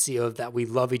ecstasy of that we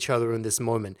love each other in this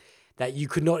moment, that you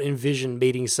could not envision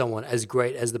meeting someone as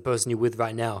great as the person you're with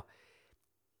right now.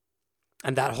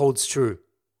 And that holds true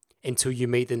until you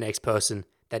meet the next person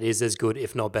that is as good,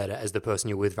 if not better, as the person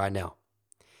you're with right now.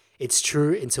 It's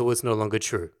true until it's no longer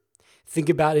true. Think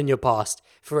about in your past.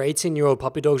 For 18-year-old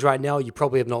puppy dogs right now, you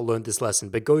probably have not learned this lesson,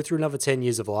 but go through another 10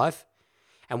 years of life,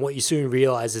 and what you soon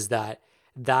realize is that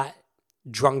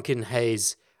drunken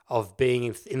haze of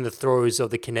being in the throes of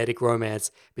the kinetic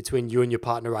romance between you and your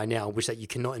partner right now, which that you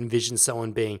cannot envision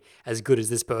someone being as good as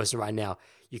this person right now.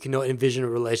 You cannot envision a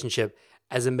relationship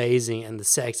as amazing, and the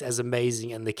sex as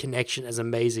amazing, and the connection as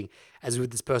amazing as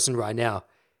with this person right now.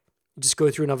 Just go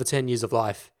through another 10 years of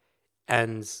life,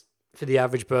 and for the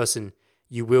average person,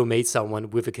 you will meet someone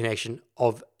with a connection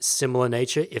of similar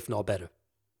nature, if not better.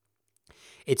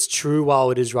 It's true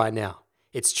while it is right now.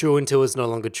 It's true until it's no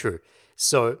longer true.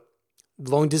 So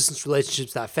long distance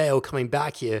relationships that fail, coming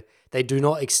back here, they do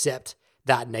not accept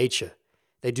that nature.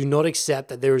 They do not accept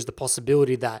that there is the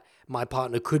possibility that my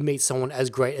partner could meet someone as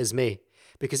great as me.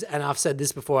 Because, and I've said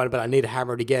this before, but I need to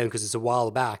hammer it again because it's a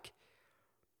while back.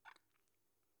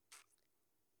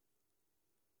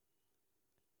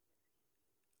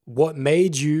 What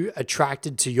made you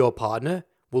attracted to your partner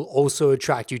will also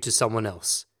attract you to someone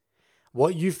else.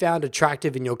 What you found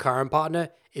attractive in your current partner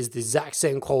is the exact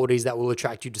same qualities that will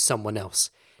attract you to someone else.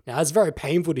 Now, it's very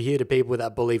painful to hear to people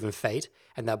that believe in fate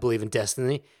and that believe in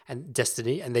destiny, and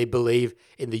they believe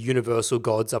in the universal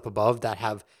gods up above that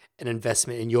have an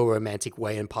investment in your romantic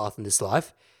way and path in this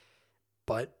life.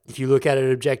 But if you look at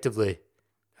it objectively,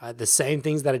 the same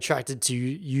things that attracted to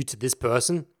you to this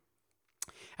person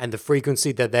and the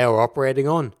frequency that they are operating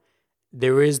on,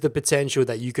 there is the potential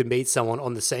that you could meet someone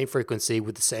on the same frequency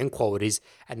with the same qualities,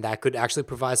 and that could actually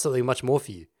provide something much more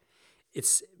for you.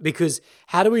 It's because,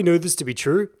 how do we know this to be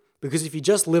true? Because if you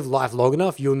just live life long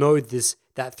enough, you'll know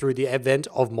that through the event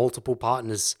of multiple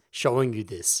partners showing you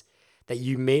this, that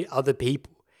you meet other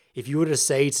people. If you were to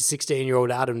say to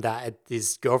 16-year-old Adam that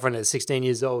his girlfriend at 16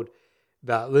 years old,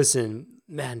 but listen,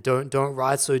 man, don't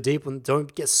ride so deep and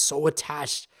don't get so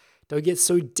attached. Don't get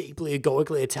so deeply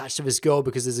egoically attached to this girl,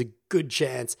 because there's a good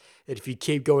chance that if you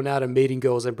keep going out and meeting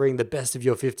girls and bring the best of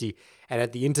your 50, and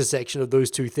at the intersection of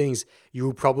those two things, you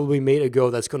will probably meet a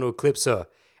girl that's going to eclipse her,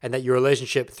 and that your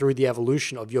relationship through the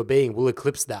evolution of your being will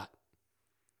eclipse that.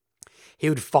 He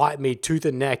would fight me tooth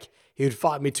and neck. He would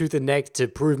fight me tooth and neck to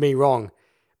prove me wrong,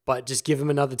 but just give him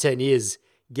another 10 years.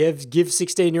 Give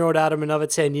 16-year-old Adam another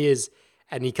 10 years,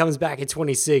 and he comes back at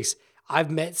 26.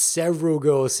 I've met several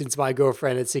girls since my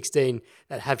girlfriend at 16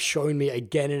 that have shown me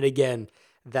again and again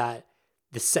that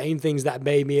the same things that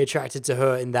made me attracted to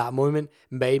her in that moment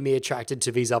made me attracted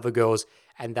to these other girls,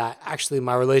 and that actually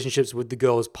my relationships with the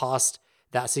girls past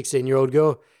that 16-year-old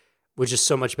girl were just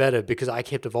so much better because I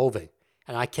kept evolving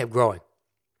and I kept growing.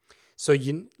 So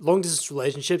long-distance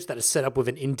relationships that are set up with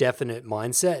an indefinite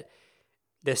mindset,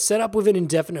 they're set up with an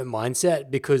indefinite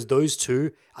mindset because those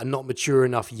two are not mature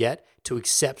enough yet to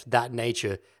accept that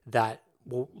nature that,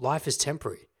 well, life is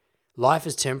temporary. Life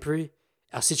is temporary.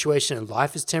 Our situation in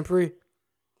life is temporary.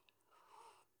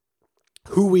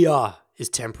 Who we are is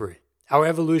temporary. Our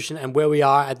evolution and where we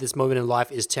are at this moment in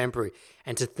life is temporary.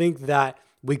 And to think that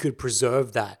we could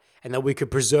preserve that, and that we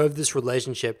could preserve this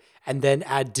relationship and then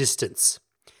add distance,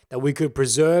 that we could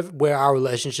preserve where our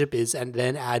relationship is and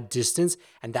then add distance,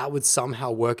 and that would somehow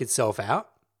work itself out.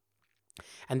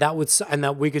 And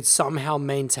that we could somehow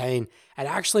maintain, and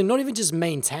actually not even just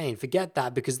maintain, forget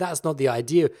that, because that's not the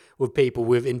idea with people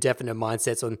with indefinite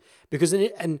mindsets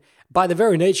and by the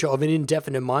very nature of an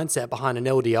indefinite mindset behind an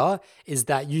LDR is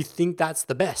that you think that's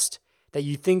the best, that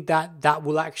you think that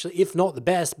will actually, if not the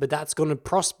best, but that's going to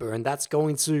prosper and that's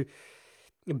going to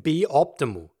be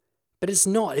optimal. But it's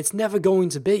not. It's never going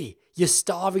to be. You're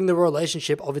starving the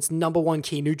relationship of its number one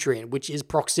key nutrient, which is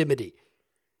proximity.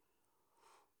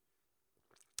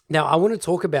 Now, I want to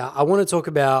talk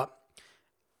about,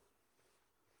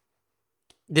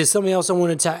 there's something else I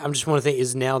want to I just want to think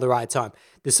is now the right time.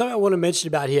 There's something I want to mention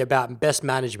about here about best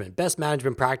management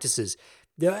practices.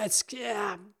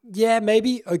 Yeah,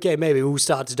 maybe. Okay, maybe we'll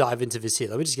start to dive into this here.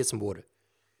 Let me just get some water.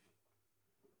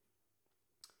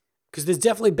 Because there's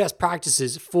definitely best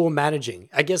practices for managing.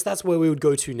 I guess that's where we would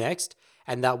go to next,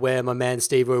 and that where my man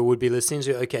Steve-O would be listening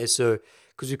to. Okay, so,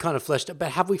 because we kind of fleshed out,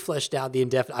 but have we fleshed out the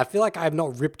indefinite? I feel like I have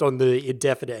not ripped on the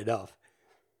indefinite enough.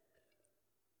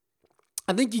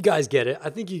 I think you guys get it. I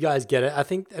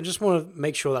just want to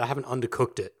make sure that I haven't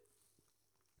undercooked it.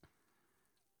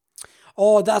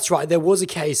 Oh, that's right. There was a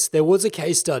case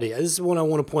study. This is what I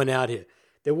want to point out here.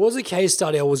 There was a case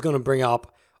study I was going to bring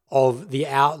up of the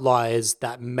outliers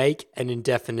that make an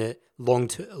indefinite long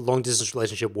distance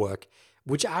relationship work,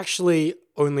 which actually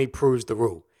only proves the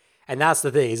rule. And that's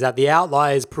the thing, is that the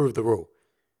outliers prove the rule.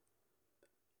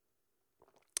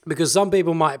 Because some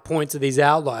people might point to these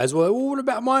outliers. Well, what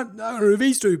about I know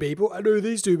these two people. I know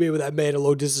these two people that made a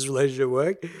long distance relationship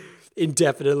work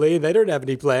indefinitely, and they don't have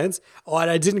any plans. Oh, and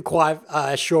I didn't quite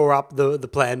shore up the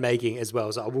plan making as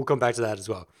well. So we'll come back to that as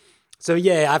well. So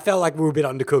yeah, I felt like we were a bit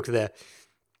undercooked there.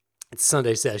 It's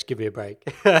Sunday sesh. Give me a break.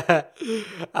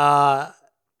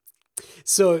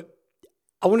 So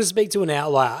I want to speak to an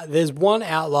outlier. There's one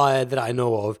outlier that I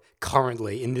know of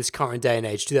currently in this current day and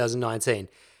age, 2019.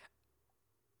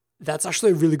 That's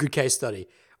actually a really good case study,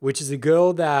 which is a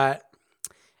girl that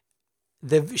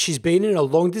she's been in a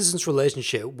long distance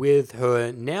relationship with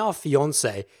her now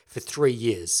fiance for 3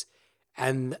 years.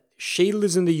 And she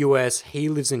lives in the US, he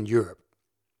lives in Europe.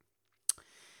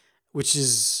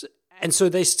 And so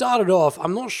they started off,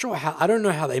 I'm not sure I don't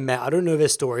know how they met. I don't know their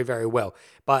story very well,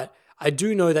 but I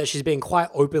do know that she's been quite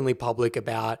openly public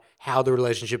about how the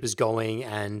relationship is going,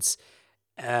 and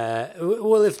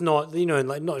well, if not,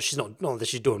 not that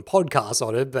she's doing podcasts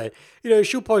on it, but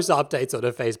she'll post updates on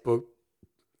her Facebook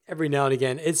every now and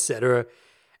again, etc.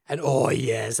 And oh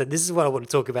yes, and this is what I want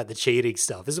to talk about, the cheating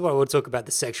stuff. This is what I want to talk about,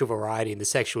 the sexual variety and the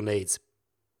sexual needs,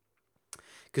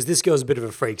 because this girl's a bit of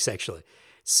a freak sexually.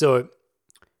 So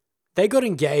they got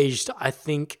engaged, I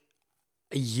think,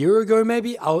 a year ago,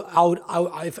 maybe.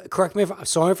 Correct me if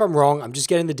I'm wrong. I'm just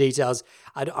getting the details.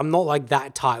 I'm not like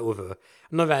that tight with her.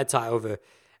 I'm not that tight with her.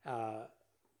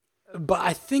 But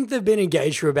I think they've been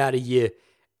engaged for about a year.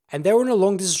 And they were in a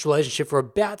long distance relationship for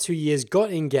about 2 years,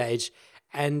 got engaged.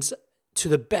 And to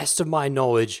the best of my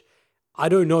knowledge, I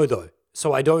don't know though.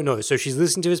 So I don't know. So she's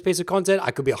listening to this piece of content.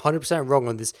 I could be 100% wrong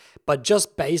on this. But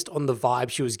just based on the vibe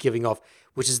she was giving off,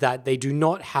 which is that they do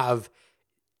not have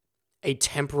a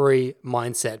temporary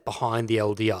mindset behind the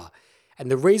LDR. And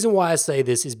the reason why I say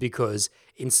this is because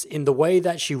in the way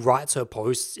that she writes her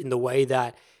posts, in the way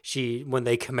that when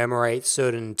they commemorate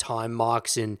certain time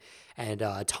marks and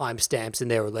time stamps in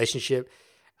their relationship,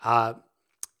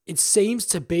 it seems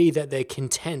to be that they're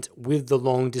content with the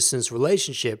long distance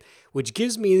relationship, which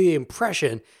gives me the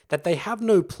impression that they have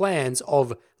no plans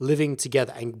of living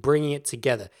together and bringing it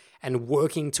together and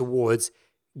working towards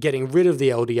getting rid of the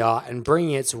LDR and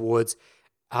bringing it towards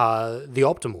the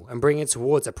optimal and bringing it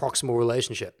towards a proximal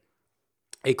relationship,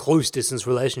 a close distance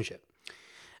relationship.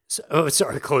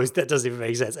 Close. That doesn't even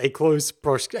make sense. A close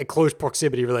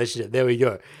proximity relationship. There we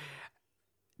go.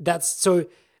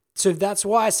 So that's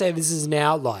why I say this is an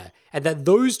outlier, and that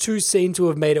those two seem to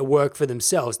have made it work for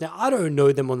themselves. Now, I don't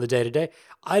know them on the day-to-day.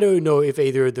 I don't know if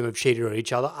either of them have cheated on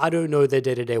each other. I don't know their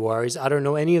day-to-day worries. I don't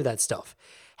know any of that stuff.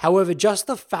 However, just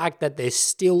the fact that they're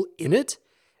still in it,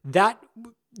 that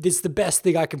is the best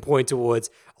thing I can point towards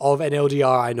of an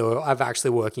LDR I know of actually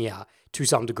working out to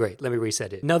some degree. Let me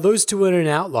reset it. Now, those two are an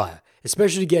outlier,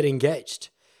 especially to get engaged.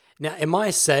 Now, am I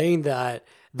saying that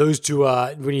those two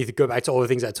are, when you go back to all the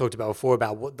things I talked about before,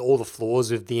 about all the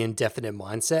flaws of the indefinite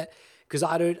mindset? Because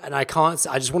I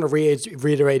just want to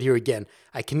reiterate here again,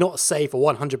 I cannot say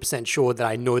for 100% sure that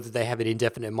I know that they have an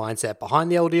indefinite mindset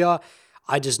behind the LDR.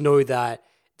 I just know that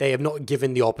they have not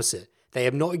given the opposite. They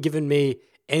have not given me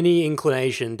any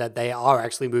inclination that they are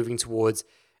actually moving towards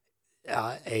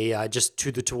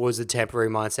towards the temporary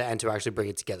mindset and to actually bring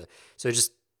it together. So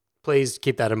just please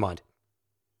keep that in mind.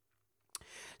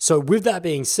 So with that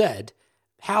being said,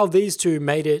 how these two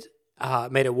made it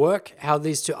work, how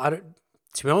these two, to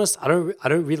be honest, I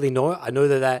don't really know. I know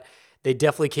that they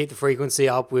definitely keep the frequency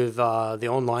up with the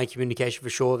online communication for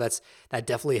sure. That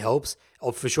definitely helps.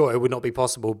 Oh, for sure, it would not be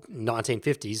possible in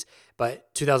 1950s,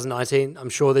 but 2019, I'm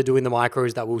sure they're doing the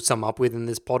micros that we'll sum up with in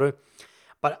this Potter.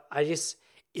 But yes,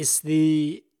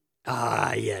 here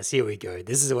we go.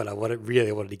 This is what I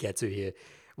really wanted to get to here,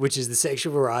 which is the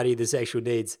sexual variety, the sexual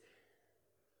needs.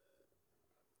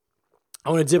 I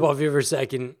want to dip off here for a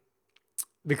second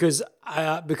because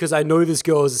I know this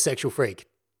girl is a sexual freak.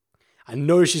 I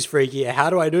know she's freaky. How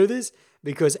do I know this?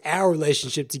 Because our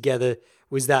relationship together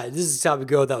was that this is the type of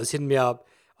girl that was hitting me up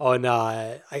on.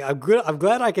 I'm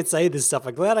glad I could say this stuff.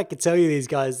 I'm glad I could tell you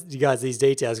guys these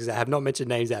details because I have not mentioned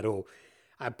names at all.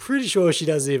 I'm pretty sure she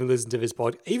doesn't even listen to this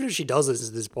pod. Even if she does listen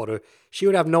to this pod, she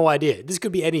would have no idea. This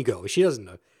could be any girl. She doesn't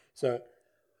know. So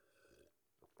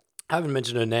I haven't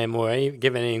mentioned her name or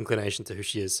given any inclination to who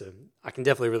she is. So I can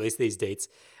definitely release these dates.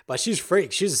 But she's a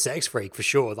freak. She's a sex freak for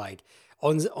sure. Like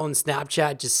on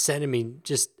Snapchat, just sending me,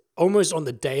 just almost on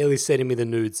the daily, sending me the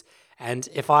nudes. And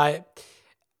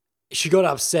she got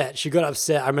upset.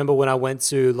 I remember when I went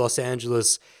to Los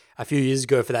Angeles a few years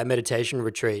ago for that meditation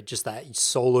retreat, just that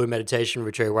solo meditation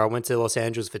retreat where I went to Los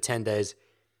Angeles for 10 days.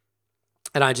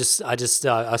 And I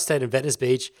stayed in Venice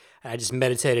Beach and I just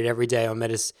meditated every day on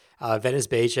Venice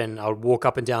Beach, and I would walk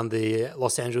up and down the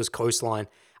Los Angeles coastline.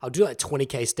 I'll do like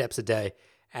 20K steps a day.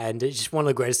 And it's just one of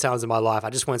the greatest times of my life. I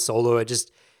just went solo. I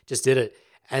just did it.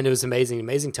 And it was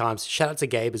amazing times. Shout out to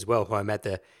Gabe as well, who I met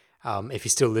there, if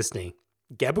he's still listening.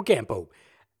 Gabo Campo.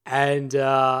 And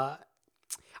I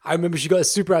remember she got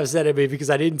super upset at me because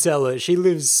I didn't tell her. She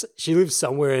lives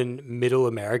somewhere in middle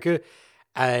America,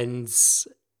 and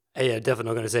yeah, definitely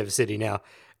not going to say the city now.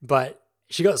 But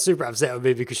she got super upset with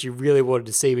me because she really wanted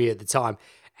to see me at the time.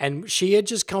 And she had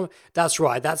just come. That's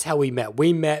right. That's how we met.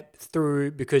 We met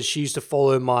because she used to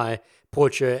follow my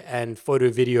portrait and photo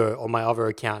video on my other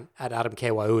account at Adam K.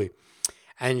 Waiui.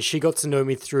 And she got to know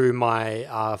me through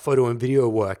my photo and video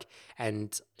work.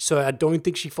 And so I don't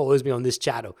think she follows me on this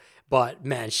channel. But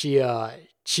man, she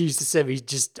used to send me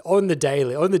just on the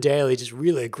daily, just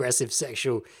really aggressive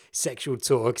sexual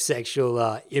talk,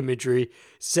 sexual imagery,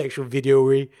 sexual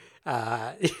videory.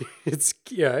 I'm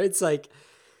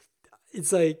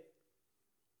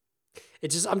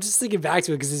just thinking back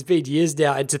to it because it's been years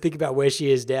now, and to think about where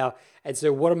she is now. And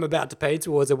so what I'm about to paint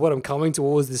towards and what I'm coming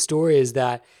towards the story is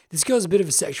that this girl's a bit of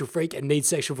a sexual freak and needs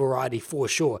sexual variety for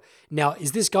sure. Now,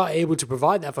 is this guy able to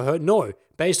provide that for her? No,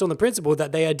 based on the principle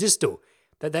that they are distal,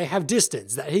 that they have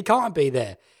distance, that he can't be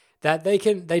there, that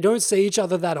they don't see each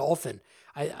other that often.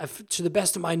 I to the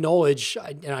best of my knowledge,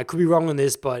 and I could be wrong on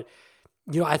this, but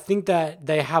I think that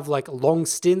they have like long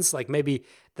stints, like maybe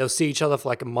they'll see each other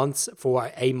for a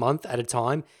month at a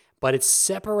time, but it's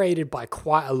separated by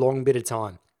quite a long bit of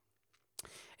time.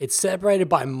 It's separated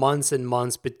by months and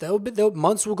months, but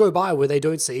months will go by where they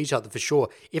don't see each other for sure.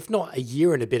 If not a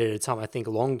year and a bit at a time, I think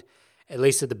at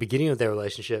least at the beginning of their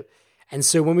relationship. And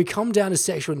so when we come down to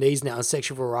sexual needs now and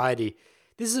sexual variety,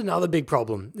 this is another big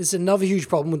problem. This is another huge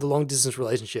problem with the long distance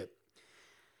relationship.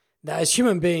 Now, as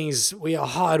human beings, we are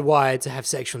hardwired to have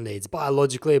sexual needs.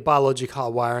 Biologic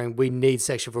hardwiring, we need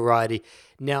sexual variety.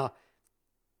 Now,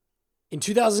 in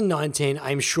 2019,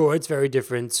 I'm sure it's very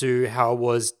different to how it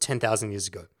was 10,000 years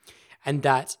ago. And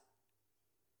that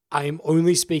I'm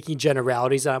only speaking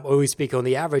generalities, and I'm only speaking on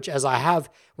the average, as I have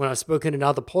when I've spoken in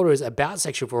other podders about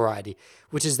sexual variety,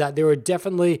 which is that there are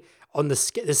definitely on the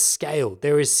scale,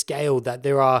 that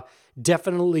there are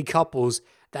definitely couples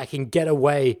that can get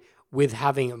away with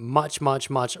having much, much,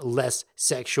 much less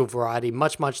sexual variety,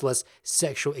 much, much less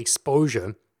sexual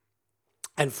exposure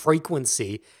and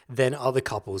frequency than other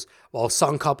couples. While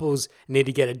some couples need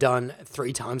to get it done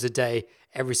 3 times a day,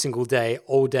 every single day,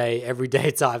 all day, every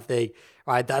day type thing,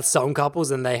 right? That's some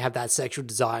couples, and they have that sexual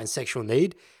desire and sexual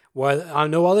need. Well, I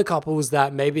know other couples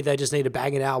that maybe they just need to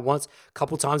bang it out once, a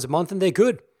couple times a month, and they're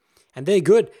good.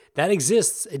 That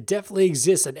exists. It definitely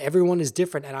exists, and everyone is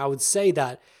different. And I would say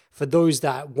that for those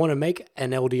that want to make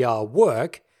an LDR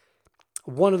work,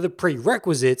 one of the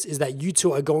prerequisites is that you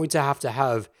two are going to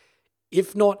have,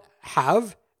 if not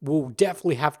will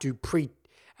definitely have to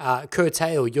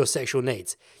curtail your sexual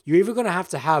needs. You're either going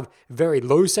to have very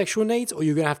low sexual needs, or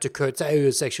you're going to have to curtail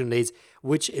your sexual needs,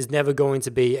 which is never going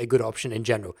to be a good option in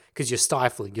general because you're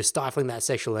stifling that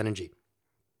sexual energy,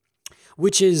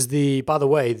 which is by the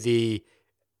way, the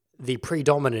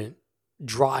predominant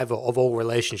driver of all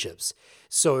relationships.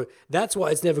 So that's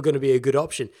why it's never going to be a good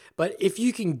option. But if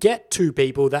you can get 2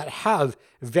 people that have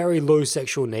very low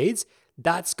sexual needs,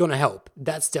 that's going to help.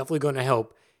 That's definitely going to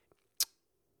help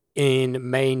in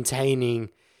maintaining.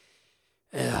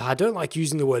 I don't like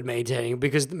using the word maintaining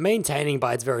because maintaining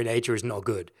by its very nature is not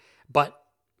good. But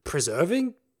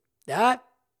preserving that,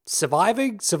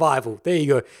 survival. There you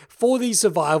go. For the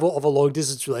survival of a long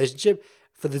distance relationship,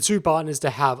 for the 2 partners to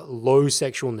have low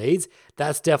sexual needs,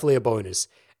 that's definitely a bonus.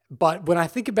 But when I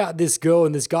think about this girl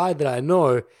and this guy that I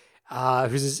know,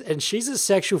 and she's a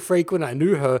sexual freak when I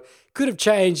knew her, could have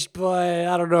changed, but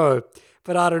I don't know.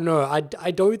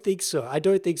 I don't think so.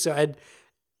 And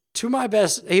to my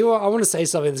best, I want to say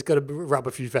something that's going to rub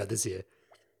a few feathers here.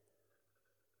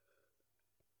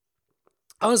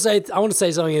 I want to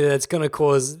say something that's going to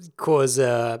cause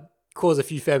a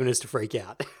few feminists to freak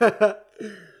out.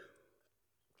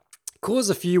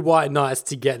 Cause a few white knights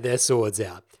to get their swords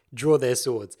out, draw their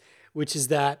swords, which is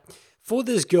that for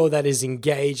this girl that is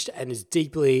engaged and is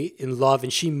deeply in love,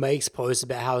 and she makes posts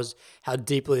about how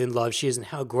deeply in love she is and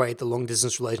how great the long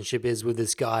distance relationship is with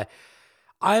this guy,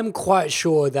 I am quite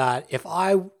sure that if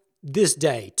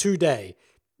today,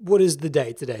 what is the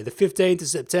date today? The 15th of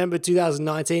September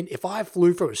 2019, if I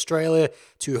flew from Australia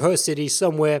to her city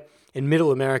somewhere in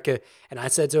middle America and I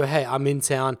said to her, hey, I'm in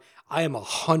town, I am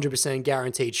 100%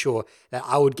 guaranteed sure that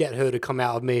I would get her to come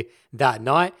out with me that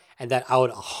night, and that I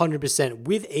would 100%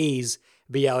 with ease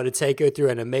be able to take her through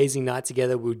an amazing night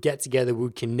together. We would get together, we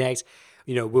would connect,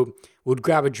 we'd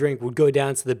grab a drink, we'd go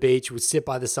down to the beach, we'd sit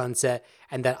by the sunset,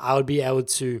 and that I would be able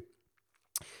to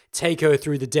take her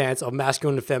through the dance of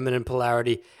masculine and feminine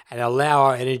polarity and allow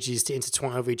our energies to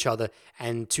intertwine with each other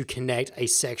and to connect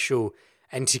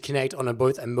on a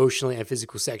both emotionally and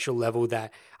physical sexual level,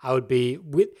 that I would be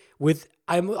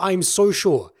I'm so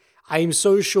sure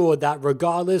that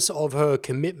regardless of her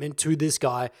commitment to this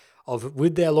guy,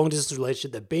 with their long distance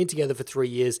relationship, they've been together for 3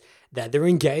 years, that they're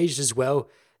engaged as well,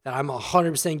 that I'm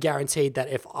 100% guaranteed that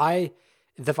if I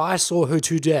saw her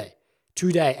today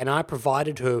and I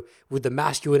provided her with the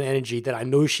masculine energy that I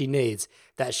know she needs,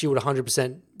 that she would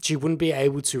 100%, she wouldn't be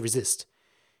able to resist.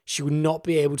 She would not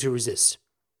be able to resist.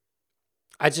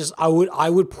 I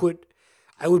would put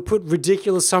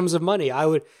ridiculous sums of money. I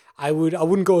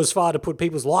wouldn't go as far to put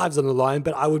people's lives on the line,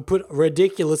 but I would put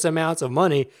ridiculous amounts of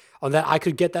money on that I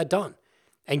could get that done.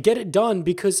 And get it done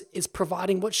because it's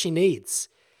providing what she needs.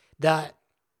 That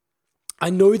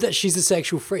I know that she's a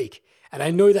sexual freak, and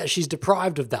I know that she's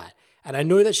deprived of that. And I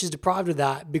know that she's deprived of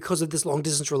that because of this long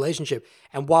distance relationship.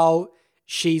 And while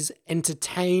she's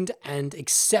entertained and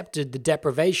accepted the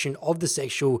deprivation of the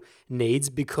sexual needs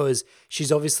because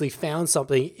she's obviously found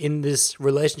something in this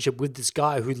relationship with this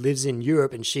guy who lives in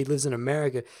Europe and she lives in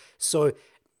America. So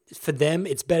for them,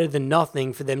 it's better than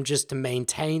nothing for them just to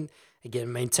maintain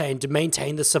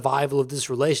the survival of this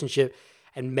relationship.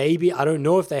 And maybe, I don't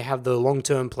know if they have the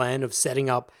long-term plan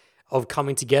of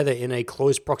coming together in a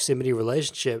close proximity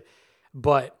relationship,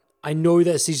 but I know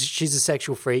that she's a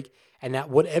sexual freak, and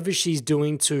that whatever she's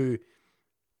doing to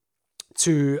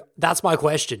that's my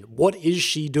question. What is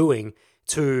she doing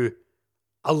to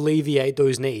alleviate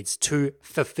those needs, to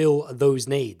fulfill those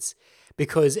needs?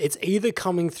 Because it's either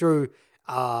coming through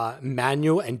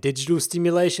manual and digital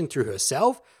stimulation through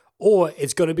herself, or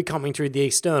it's going to be coming through the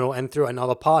external and through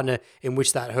another partner in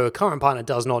which that her current partner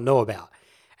does not know about.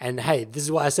 And hey, this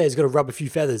is why I say it's going to rub a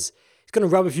few feathers. It's going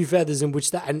to rub a few feathers in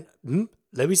which that, and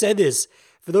let me say this,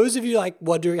 for those of you like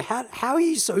wondering, how are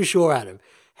you so sure, Adam?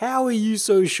 How are you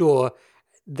so sure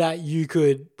that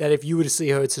if you were to see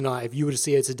her tonight, if you were to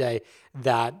see her today,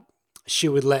 that she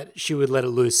would let it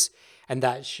loose, and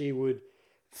that she would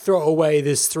throw away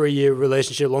this 3-year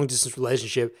relationship, long distance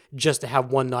relationship, just to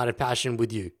have one night of passion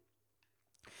with you?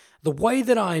 The way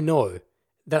that I know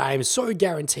that I am so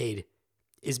guaranteed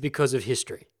is because of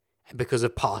history and because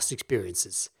of past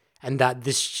experiences. And that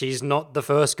she's not the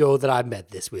first girl that I've met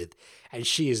this with. And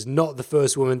she is not the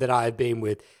first woman that I have been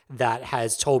with that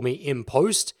has told me in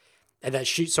post, and that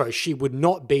she would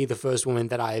not be the first woman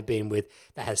that I have been with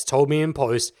that has told me in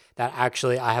post that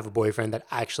actually I have a boyfriend, that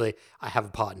actually I have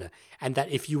a partner. And that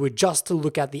if you were just to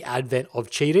look at the advent of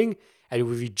cheating, and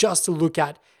if you just to look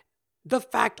at the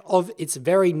fact of its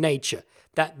very nature,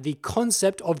 that the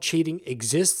concept of cheating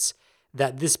exists,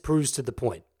 that this proves to the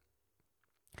point.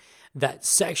 That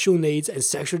sexual needs and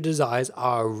sexual desires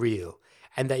are real.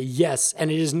 And that yes,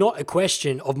 and it is not a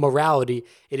question of morality.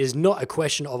 It is not a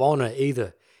question of honor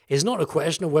either. It's not a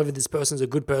question of whether this person's a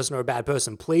good person or a bad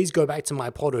person. Please go back to my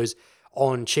podders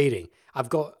on cheating. I've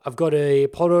got a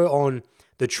podder on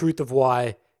the truth of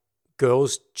why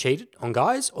girls cheat on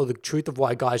guys, or the truth of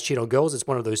why guys cheat on girls. It's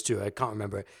one of those two. I can't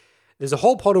remember it. There's a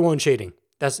whole podder on cheating.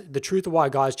 That's the truth of why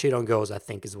guys cheat on girls, I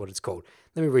think is what it's called.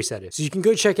 Let me reset it. So you can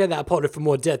go check out that podder for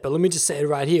more depth, but let me just say it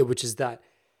right here, which is that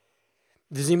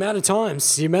there's the amount of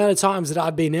times that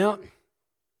I've been out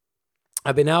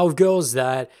with girls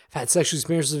that have had sexual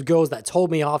experiences with girls that told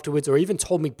me afterwards, or even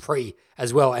told me pre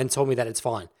as well, and told me that it's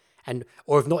fine.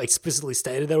 Or if not explicitly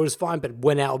stated that it was fine, but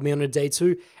went out with me on a day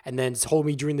 2 and then told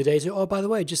me during the day 2, oh, by the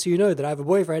way, just so you know that I have a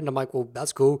boyfriend. And I'm like, well,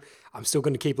 that's cool. I'm still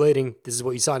going to keep leading. This is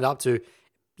what you signed up to.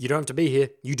 You don't have to be here.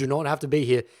 You do not have to be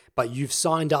here, but you've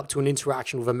signed up to an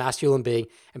interaction with a masculine being.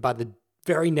 And by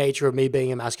very nature of me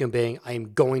being a masculine being, I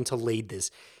am going to lead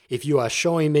this. If you are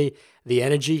showing me the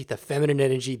energy, the feminine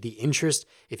energy, the interest,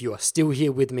 if you are still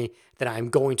here with me, then I am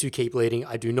going to keep leading.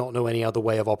 I do not know any other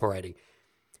way of operating.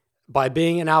 By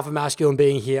being an alpha masculine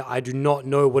being here, I do not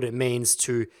know what it means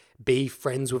to be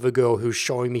friends with a girl who's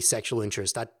showing me sexual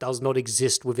interest. That does not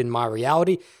exist within my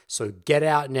reality. So get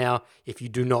out now if you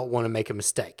do not want to make a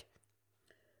mistake.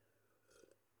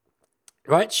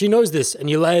 Right? She knows this and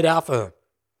you lay it out for her.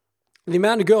 The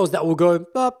amount of girls that will go,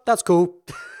 oh, that's cool.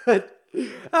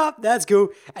 Oh, that's cool.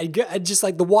 And just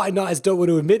like the white knights don't want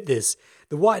to admit this.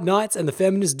 The white knights and the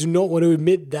feminists do not want to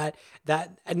admit that,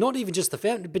 and not even just the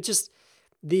feminists, but just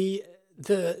the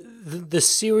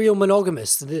serial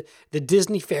monogamists, the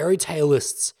Disney fairy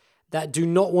talists that do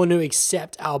not want to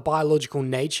accept our biological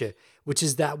nature, which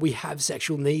is that we have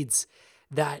sexual needs.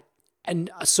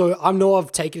 And so I know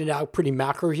I've taken it out pretty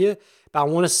macro here, but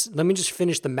let me just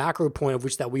finish the macro point of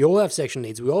which that we all have sexual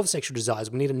needs. We all have sexual desires.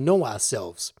 We need to know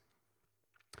ourselves.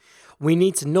 We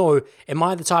need to know, am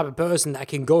I the type of person that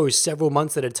can go several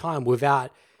months at a time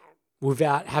without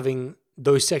having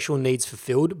those sexual needs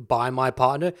fulfilled by my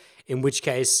partner, in which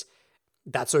case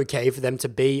that's okay for them to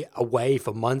be away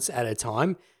for months at a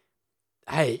time.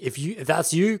 Hey, if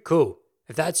that's you, cool.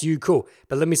 If that's you, cool.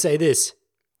 But let me say this.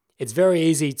 It's very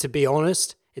easy to be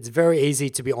honest. It's very easy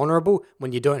to be honorable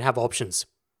when you don't have options.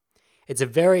 It's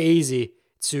very easy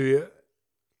to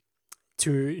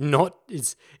not,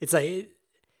 it's like,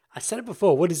 I said it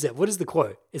before. What is it? What is the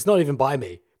quote? It's not even by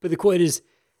me. But the quote is,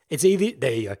 there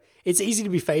you go. It's easy to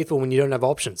be faithful when you don't have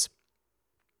options.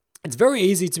 It's very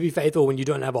easy to be faithful when you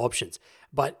don't have options.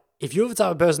 But if you're the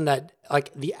type of person that,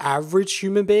 like the average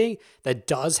human being that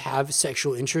does have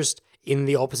sexual interest in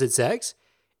the opposite sex,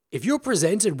 if you're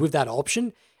presented with that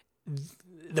option,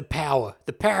 the power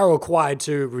required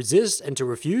to resist and to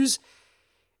refuse,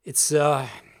 it's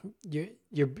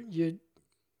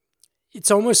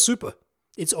almost super.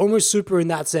 It's almost super in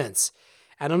that sense.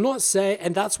 And I'm not saying,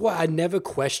 and that's why I never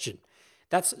question.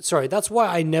 That's why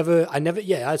I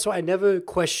never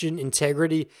question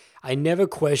integrity. I never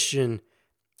question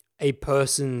a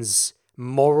person's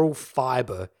moral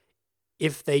fiber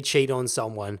if they cheat on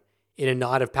someone in a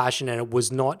night of passion and it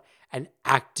was not an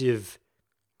active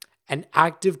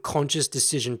conscious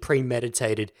decision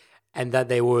premeditated, and that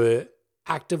they were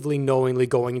actively, knowingly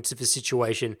going into the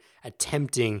situation,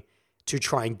 attempting to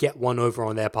try and get one over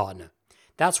on their partner.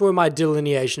 That's where my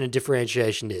delineation and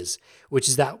differentiation is, which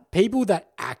is that people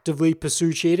that actively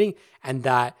pursue cheating and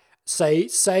that say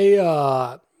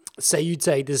you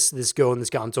take this girl and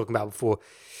this guy I'm talking about before.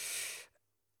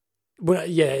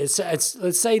 Let's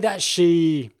say that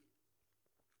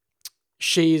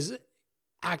she's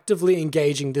actively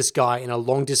engaging this guy in a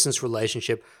long distance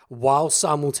relationship while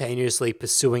simultaneously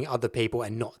pursuing other people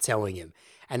and not telling him.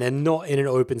 And they're not in an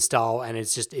open style, and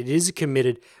it is a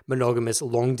committed, monogamous,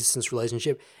 long-distance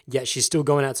relationship, yet she's still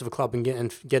going out to the club and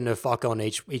getting her fuck on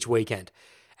each weekend,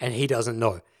 and he doesn't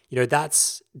know.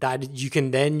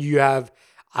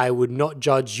 I would not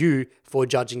judge you for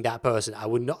judging that person.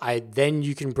 Then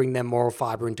you can bring their moral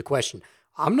fiber into question.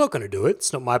 I'm not going to do it.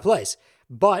 It's not my place.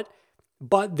 But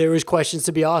there is questions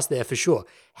to be asked there for sure.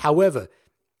 However,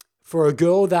 for a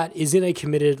girl that is in a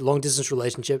committed, long-distance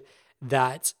relationship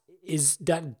that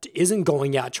isn't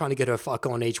going out trying to get her fuck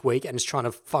on each week and is trying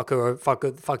to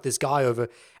fuck this guy over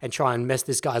and try and mess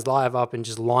this guy's life up and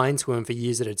just lying to him for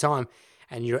years at a time,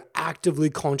 and you're actively,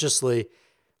 consciously,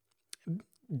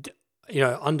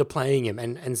 underplaying him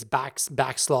and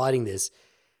backsliding this.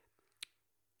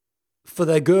 For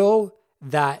the girl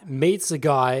that meets a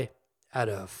guy at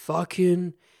a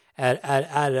fucking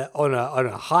on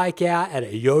a hike out, at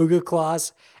a yoga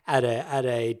class, at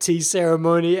a tea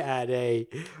ceremony, at a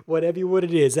whatever what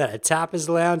it is, at a tapas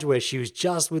lounge where she was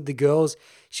just with the girls.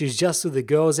 She was just with the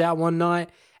girls out one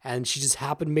night, and she just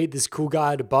happened to meet this cool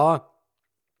guy at a bar,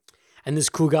 and this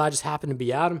cool guy just happened to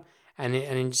be at him, and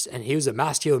he was a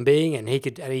masculine being, and he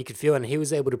could feel, and he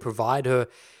was able to provide her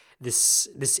this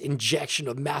injection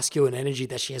of masculine energy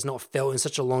that she has not felt in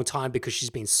such a long time because she's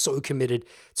been so committed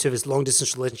to this long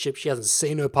distance relationship. She hasn't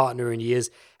seen her partner in years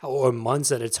or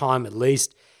months at a time at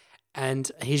least.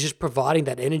 And he's just providing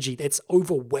that energy. It's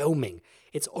overwhelming.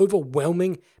 It's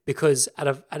overwhelming because at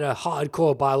a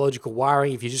hardcore biological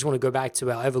wiring, if you just want to go back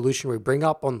to our evolutionary bring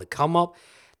up on the come up,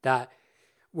 that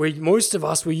most of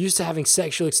us, we're used to having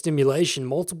sexual stimulation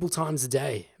multiple times a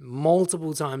day.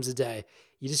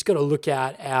 You just got to look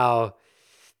at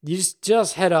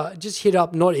just hit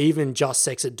up not even just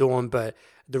Sex at Dawn, but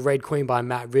The Red Queen by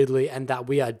Matt Ridley, and that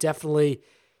we are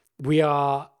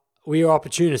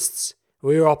opportunists.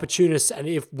 We are opportunists,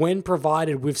 and when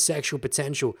provided with sexual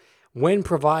potential, when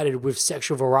provided with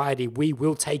sexual variety, we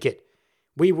will take it.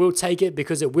 We will take it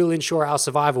because it will ensure our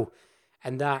survival.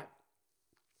 And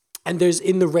there's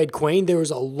in the Red Queen, there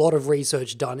is a lot of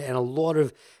research done and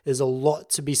there's a lot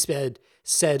to be said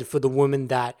for the woman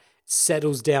that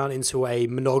settles down into a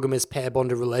monogamous pair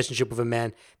bonded relationship with a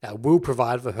man that will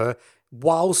provide for her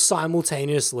while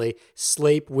simultaneously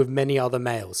sleep with many other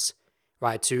males,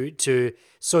 right?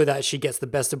 So that she gets the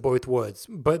best of both worlds,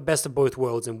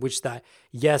 in which that,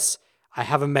 yes, I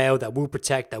have a male that will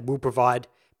protect, that will provide,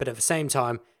 but at the same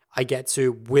time, I get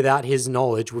to, without his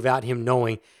knowledge, without him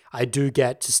knowing, I do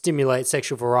get to stimulate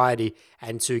sexual variety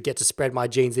and to get to spread my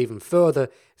genes even further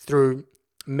through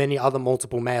many other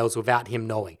multiple males without him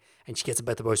knowing. And she gets the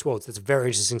best of both worlds. That's very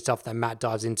interesting stuff that Matt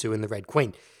dives into in The Red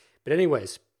Queen. But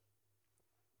anyways,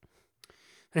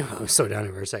 I'll slow down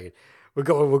here for a second. We're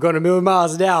going a million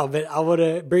miles now, but I want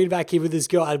to bring it back here with this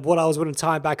girl. And what I was going to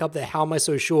tie back up there, how am I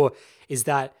so sure, is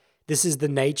that this is the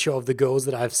nature of the girls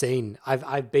that I've seen.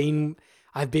 I've been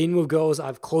with girls,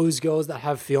 I've closed girls that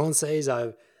have fiancés.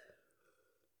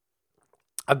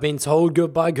 I've been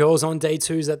told by girls on day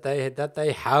twos that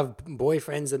they have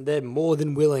boyfriends and they're more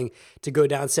than willing to go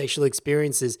down sexual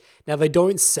experiences. Now, they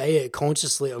don't say it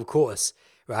consciously, of course,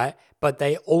 right? But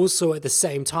they also, at the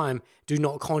same time, do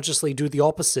not consciously do the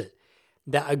opposite.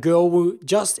 That a girl will,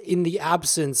 just in the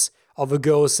absence of a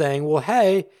girl saying, well,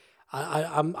 hey,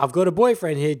 I've got a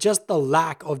boyfriend here, just the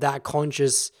lack of that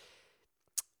conscious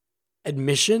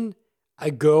admission,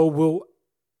 a girl will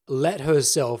let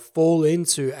herself fall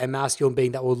into a masculine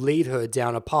being that will lead her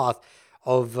down a path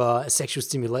of sexual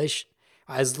stimulation.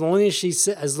 As long as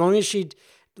she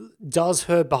does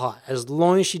her part,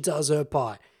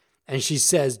 and she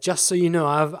says, just so you know,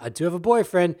 I do have a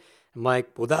boyfriend. I'm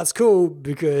like, well, that's cool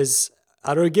because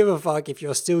I don't give a fuck if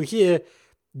you're still here.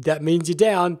 That means you're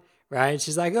down, right? And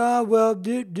she's like, oh, well,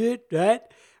 dude, right?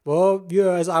 Well,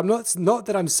 yes, I'm not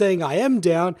that I'm saying I am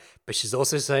down, but she's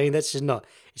also saying that she's not.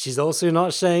 She's also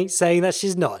not saying that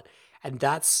she's not. And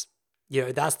that's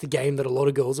the game that a lot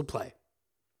of girls will play.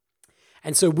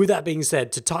 And so with that being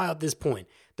said, to tie up this point,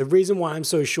 the reason why I'm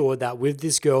so sure that with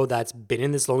this girl that's been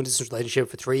in this long distance relationship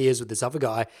for 3 years with this other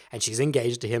guy and she's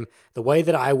engaged to him, the way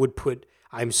that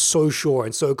I'm so sure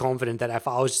and so confident that if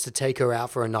I was just to take her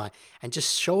out for a night and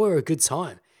just show her a good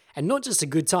time, and not just a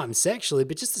good time sexually,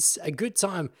 but just a good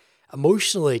time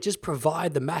emotionally, just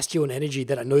provide the masculine energy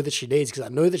that I know that she needs because I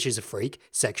know that she's a freak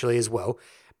sexually as well.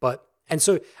 And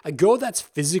so a girl that's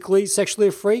physically sexually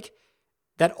a freak,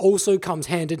 that also comes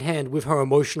hand in hand with her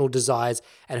emotional desires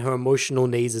and her emotional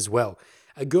needs as well.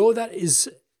 A girl that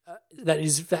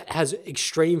has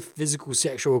extreme physical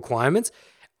sexual requirements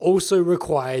also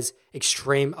requires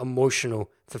extreme emotional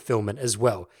fulfillment as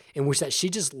well, in which that she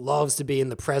just loves to be in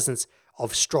the presence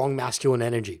of strong masculine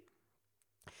energy.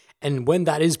 And when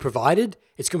that is provided,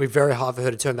 it's going to be very hard for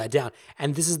her to turn that down.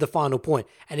 And this is the final point.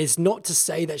 And it's not to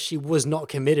say that she was not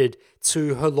committed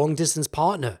to her long distance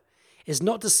partner. It's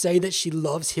not to say that she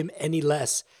loves him any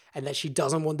less and that she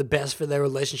doesn't want the best for their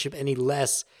relationship any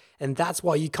less. And that's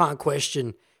why you can't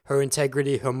question her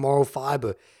integrity, her moral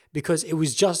fiber, because it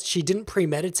was just, she didn't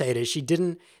premeditate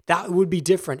it. That would be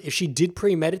different. If she did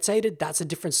premeditate it, that's a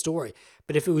different story.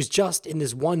 But if it was just in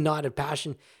this one night of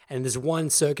passion and this one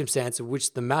circumstance in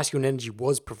which the masculine energy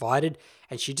was provided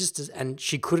and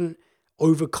she couldn't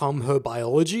overcome her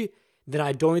biology,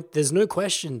 then there's no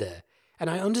question there. And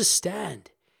I understand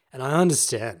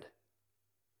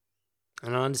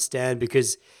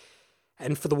because,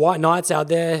 and for the white knights out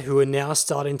there who are now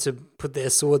starting to put their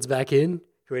swords back in,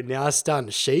 who are now starting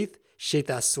to sheath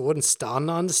that sword and starting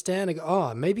to understand, like,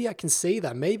 oh, maybe I can see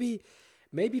that. Maybe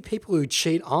people who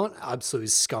cheat aren't absolute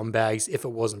scumbags if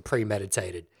it wasn't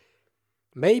premeditated.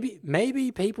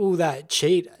 Maybe people that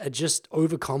cheat are just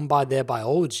overcome by their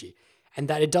biology, and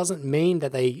that it doesn't mean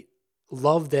that they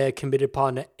love their committed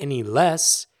partner any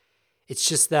less. It's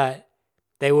just that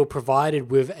they were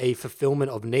provided with a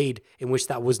fulfillment of need in which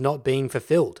that was not being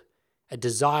fulfilled, a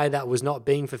desire that was not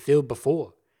being fulfilled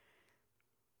before.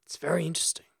 It's very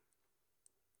interesting.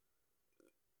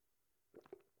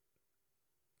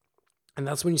 And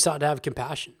that's when you start to have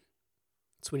compassion.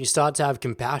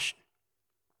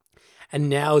 And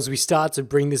now as we start to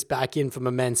bring this back in from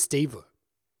a man, Steve-O,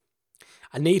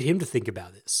 I need him to think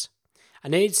about this. I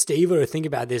need Steve-O to think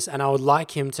about this, and I would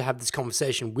like him to have this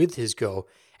conversation with his girl.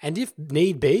 And if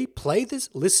need be,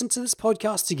 listen to this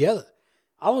podcast together.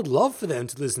 I would love for them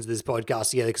to listen to this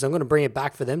podcast together because I'm going to bring it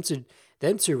back for them two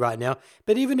right now.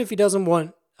 But even if he doesn't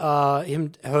want her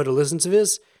to listen to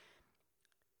this,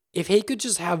 if he could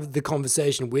just have the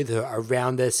conversation with her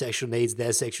around their sexual needs,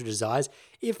 their sexual desires,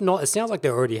 if not, it sounds like they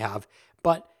already have,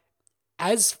 but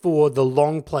As for the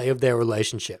long play of their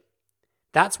relationship,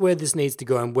 that's where this needs to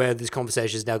go and where this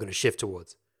conversation is now going to shift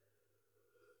towards.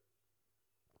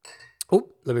 Oh,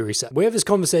 let me reset. Where this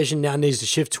conversation now needs to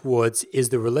shift towards is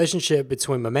the relationship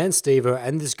between my man Steve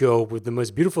and this girl with the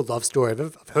most beautiful love story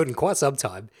I've heard in quite some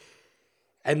time.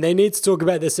 And they need to talk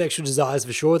about their sexual desires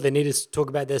for sure. They need to talk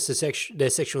about their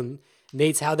sexual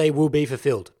needs, how they will be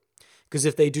fulfilled. Because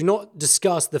if they do not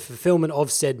discuss the fulfillment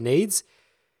of said needs,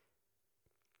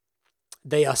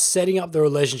 they are setting up the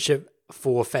relationship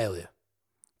for failure.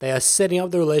 They are setting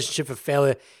up the relationship for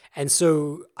failure. And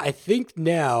so I think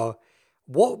now,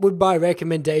 what would my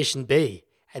recommendation be?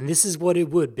 And this is what it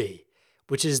would be,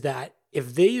 which is that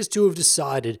if these two have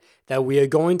decided that we are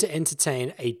going to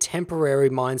entertain a temporary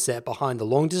mindset behind the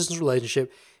long distance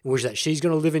relationship, in which that she's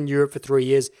going to live in Europe for 3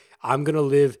 years, I'm going to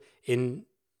live in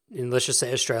let's just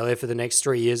say Australia for the next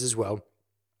 3 years as well.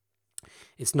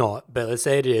 It's not, but let's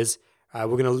say it is. We're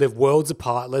going to live worlds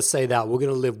apart. Let's say that we're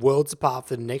going to live worlds apart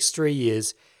for the next 3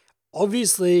 years.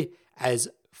 Obviously, as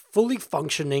fully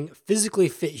functioning, physically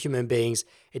fit human beings,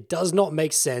 it does not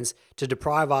make sense to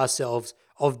deprive ourselves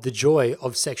of the joy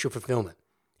of sexual fulfillment.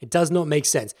 It does not make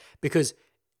sense because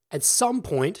at some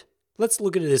point, let's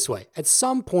look at it this way. At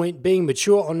some point, being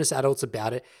mature, honest adults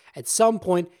about it, at some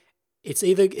point, it's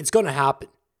going to happen.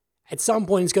 At some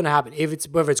point, it's going to happen.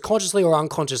 Whether it's consciously or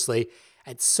unconsciously,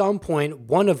 at some point,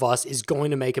 one of us is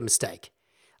going to make a mistake.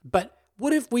 But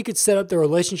what if we could set up the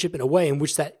relationship in a way in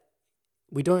which that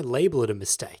we don't label it a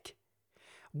mistake?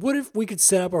 What if we could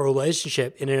set up a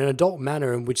relationship in an adult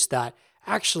manner in which that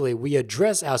actually we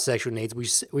address our sexual needs,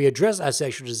 we address our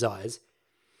sexual desires,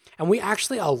 and we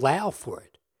actually allow for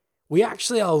it? We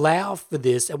actually allow for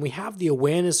this, and we have the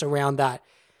awareness around that.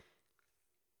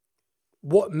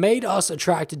 What made us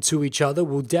attracted to each other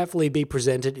will definitely be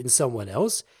presented in someone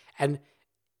else. And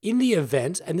in the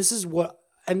event, and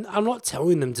I'm not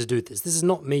telling them to do this. This is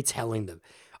not me telling them.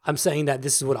 I'm saying that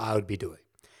this is what I would be doing.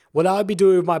 What I would be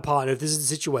doing with my partner, if this is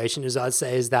the situation, is I'd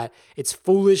say is that it's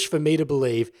foolish for me to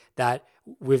believe that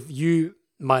with you,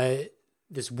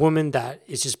 this woman that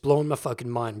is just blowing my fucking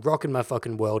mind, rocking my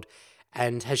fucking world,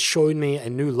 and has shown me a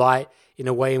new light in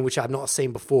a way in which I've not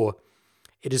seen before.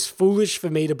 It is foolish for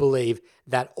me to believe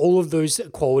that all of those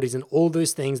qualities and all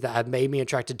those things that have made me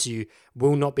attracted to you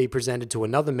will not be presented to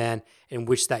another man in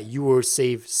which that you will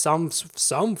receive some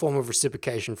form of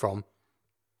reciprocation from.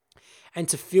 And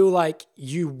to feel like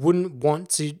you wouldn't want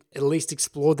to at least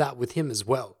explore that with him as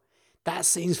well. That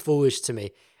seems foolish to me.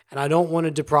 And I don't want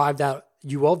to deprive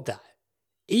you of that.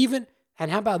 And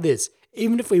how about this?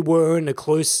 Even if we were in a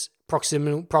close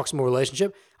proximal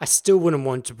relationship, I still wouldn't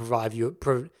want to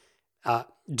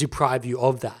deprive you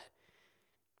of that.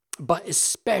 But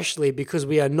especially because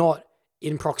we are not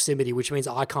in proximity, which means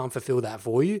I can't fulfill that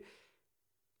for you,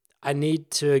 I need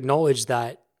to acknowledge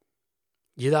that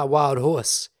you're that wild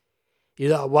horse.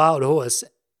 You're that wild horse.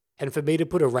 And for me to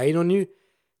put a rein on you,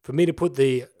 for me to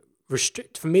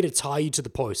tie you to the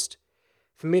post,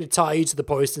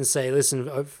 and say,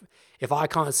 listen, if I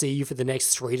can't see you for the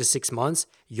next 3 to 6 months,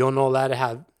 you're not allowed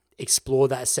to explore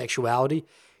that sexuality.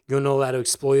 You're not allowed to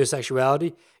explore your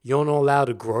sexuality. You're not allowed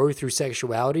to grow through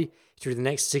sexuality through the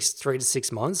next 3 to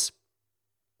 6 months.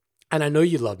 And I know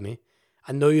you love me.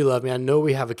 I know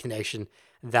we have a connection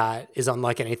that is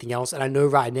unlike anything else. And I know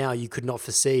right now you could not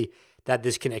foresee that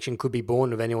this connection could be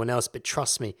born of anyone else. But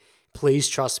trust me, please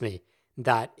trust me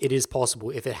that it is possible.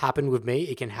 If it happened with me,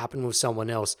 it can happen with someone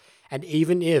else. And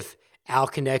even if our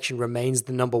connection remains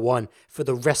the number one for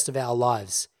the rest of our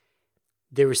lives,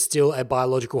 there is still a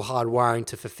biological hardwiring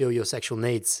to fulfill your sexual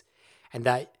needs. And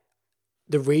that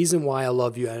the reason why I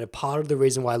love you, and a part of the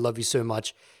reason why I love you so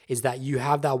much, is that you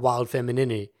have that wild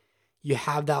femininity. You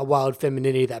have that wild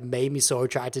femininity that made me so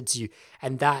attracted to you.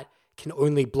 And that can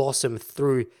only blossom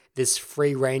through this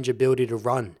free range ability to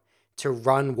run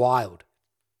wild.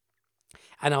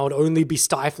 And I would only be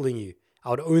stifling you.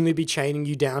 I would only be chaining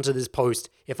you down to this post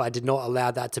if I did not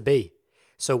allow that to be.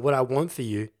 So what I want for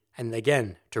you, and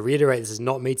again, to reiterate, this is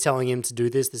not me telling him to do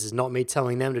this. This is not me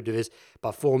telling them to do this.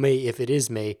 But for me, if it is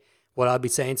me, what I'd be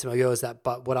saying to my girl is that,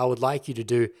 but what I would like you to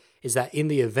do is that in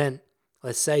the event,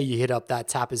 let's say you hit up that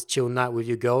tapas chill night with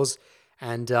your girls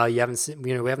and we haven't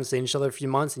seen each other for a few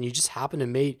months and you just happen to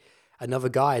meet another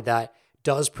guy that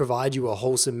does provide you a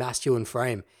wholesome masculine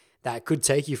frame that could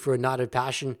take you for a night of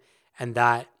passion and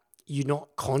that you're not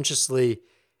consciously,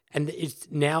 and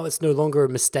now it's no longer a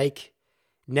mistake.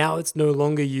 Now it's no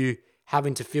longer you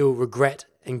having to feel regret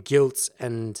and guilt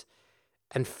and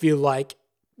feel like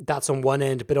that's on one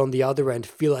end, but on the other end,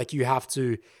 feel like you have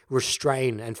to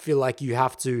restrain and feel like you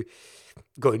have to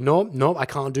go, no, I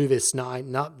can't do this. Nah,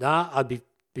 I'd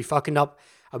be fucking up.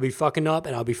 I'll be fucking up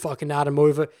and I'll be fucking Adam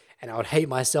over and I would hate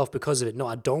myself because of it. No,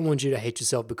 I don't want you to hate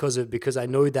yourself because of it, because I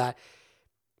know that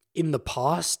in the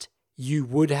past, you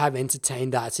would have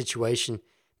entertained that situation,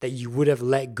 that you would have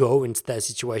let go into that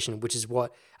situation, which is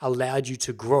what allowed you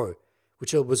to grow,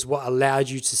 which was what allowed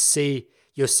you to see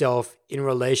yourself in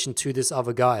relation to this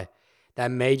other guy,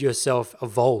 that made yourself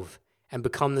evolve and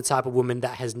become the type of woman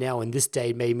that has now in this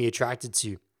day made me attracted to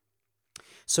you.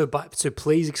 So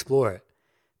please explore it.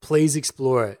 Please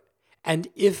explore it. And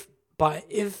if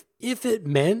it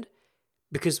meant,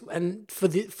 because, and for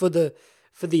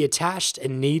the attached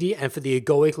and needy and for the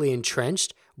egoically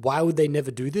entrenched, why would they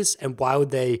never do this? And why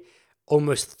would they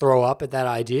almost throw up at that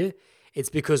idea? It's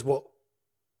because what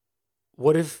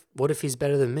if he's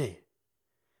better than me?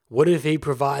 What if he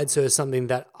provides her something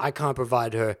that I can't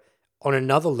provide her on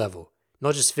another level?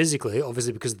 Not just physically,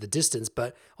 obviously because of the distance,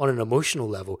 but on an emotional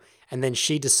level. And then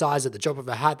she decides at the drop of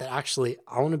a hat that actually,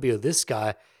 I want to be with this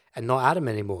guy and not Adam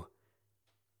anymore.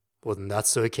 Well, then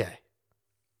that's okay.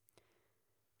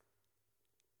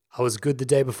 I was good the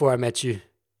day before I met you,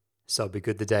 so I'll be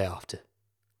good the day after.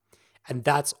 And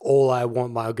that's all I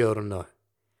want my girl to know.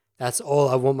 That's all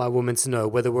I want my woman to know,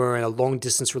 whether we're in a long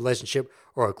distance relationship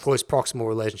or a close proximal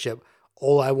relationship.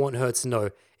 All I want her to know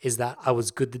is that I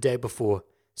was good the day before,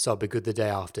 so I'll be good the day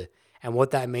after. And what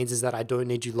that means is that I don't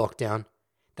need you locked down,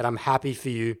 that I'm happy for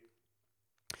you.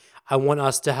 I want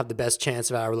us to have the best chance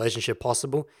of our relationship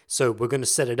possible. So we're going to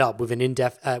set it up with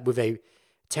with a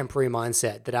temporary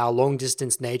mindset, that our long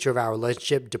distance nature of our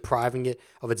relationship, depriving it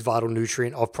of its vital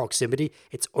nutrient of proximity,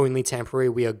 it's only temporary.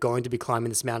 We are going to be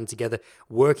climbing this mountain together,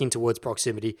 working towards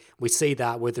proximity. We see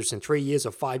that whether it's in 3 years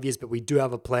or 5 years, but we do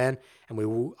have a plan, and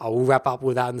I will wrap up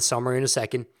with that in the summary in a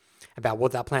second about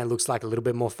what that plan looks like a little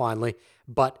bit more finely.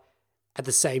 But at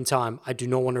the same time, I do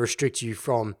not want to restrict you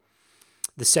from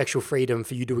the sexual freedom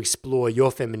for you to explore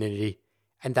your femininity,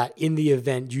 and that in the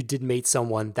event you did meet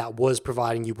someone that was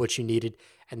providing you what you needed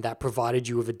and that provided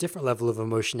you with a different level of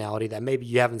emotionality that maybe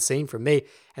you haven't seen from me,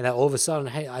 and that all of a sudden,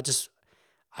 hey, I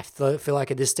feel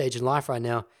like at this stage in life right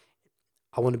now,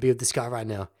 I want to be with this guy right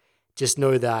now. Just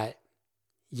know that,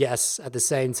 yes, at the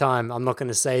same time, I'm not going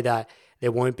to say that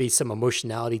there won't be some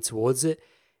emotionality towards it.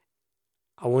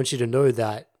 I want you to know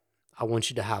that I want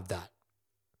you to have that.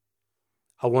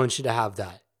 I want you to have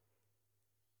that.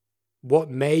 What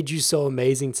made you so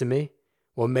amazing to me,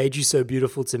 what made you so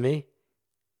beautiful to me,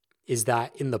 is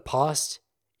that in the past,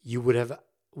 you would have,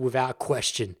 without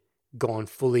question, gone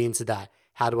fully into that.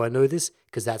 How do I know this?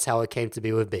 Because that's how it came to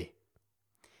be with me.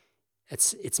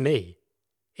 It's me.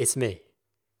 It's me,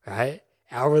 right?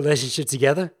 Our relationship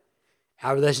together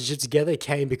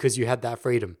came because you had that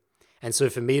freedom. And so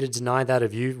for me to deny that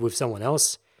of you with someone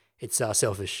else, it's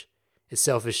selfish. It's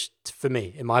selfish for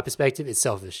me. In my perspective, it's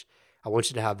selfish. I want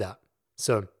you to have that.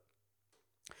 So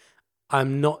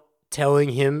I'm not telling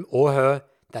him or her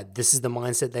that this is the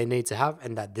mindset they need to have,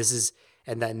 and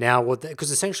that now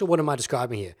because essentially what am I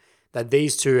describing here? That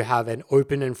these two have an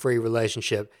open and free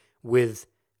relationship with,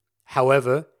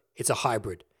 however, it's a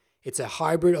hybrid. It's a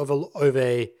hybrid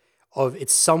of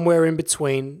it's somewhere in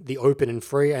between the open and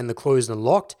free and the closed and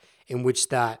locked, in which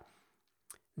that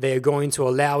they are going to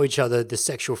allow each other the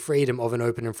sexual freedom of an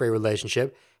open and free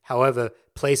relationship. However,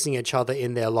 placing each other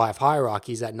in their life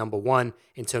hierarchies at number one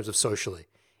in terms of socially,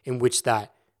 in which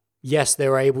that, yes,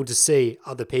 they're able to see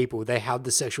other people. They have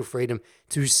the sexual freedom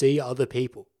to see other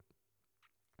people.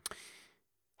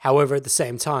 However, at the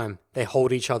same time, they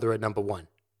hold each other at number one,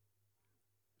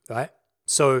 right?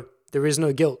 So there is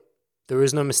no guilt. There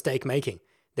is no mistake making.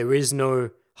 There is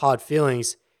no hard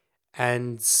feelings.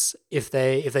 And if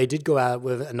they did go out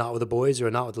with a night with the boys or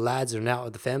a night with the lads or a night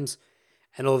with the femmes,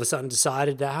 and all of a sudden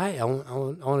decided that, hey, I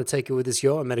want to take you with this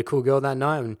girl. I met a cool girl that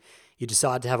night, and you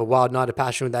decide to have a wild night of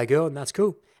passion with that girl, and that's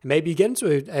cool. And maybe you get into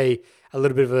a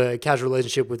little bit of a casual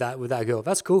relationship with that girl.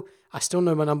 That's cool. I still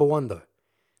know my number one though.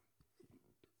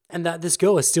 And that this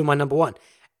girl is still my number one.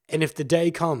 And if the day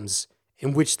comes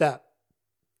in which that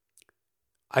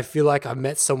I feel like I've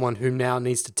met someone who now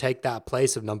needs to take that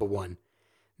place of number one,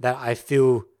 that I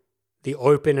feel the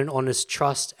open and honest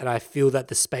trust, and I feel that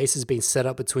the space has been set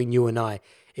up between you and I,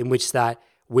 in which that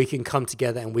we can come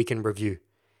together and we can review,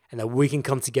 and that we can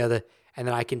come together and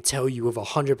that I can tell you with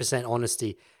 100%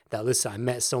 honesty that, listen, I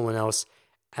met someone else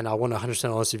and I want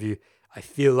 100% honest with you. I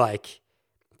feel like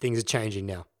things are changing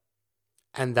now,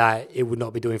 and that it would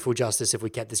not be doing full justice if we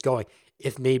kept this going,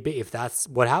 if need be, if that's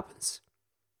what happens.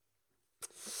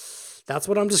 That's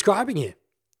what I'm describing here.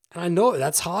 And I know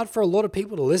that's hard for a lot of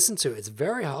people to listen to. It's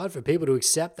very hard for people to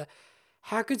accept that.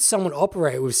 How could someone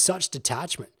operate with such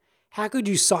detachment? How could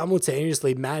you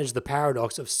simultaneously manage the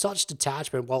paradox of such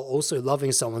detachment while also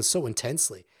loving someone so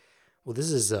intensely? Well,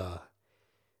 this is,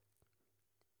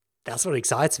 that's what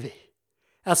excites me.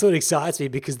 That's what excites me,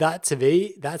 because that, to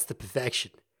me, that's the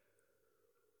perfection.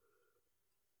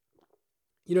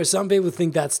 You know, some people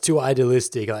think that's too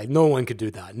idealistic. Like, no one could do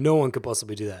that. No one could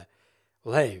possibly do that.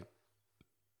 Well, hey,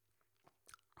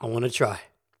 I want to try.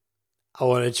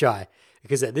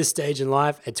 Because at this stage in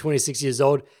life, at 26 years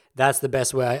old, that's the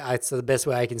best way. It's the best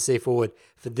way I can see forward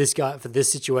for this guy, for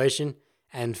this situation,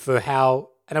 and for how.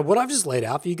 And what I've just laid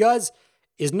out for you guys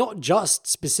is not just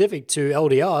specific to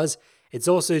LDRs. It's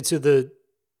also to the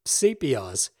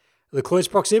CPRs, the close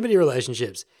proximity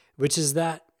relationships, which is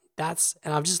that's.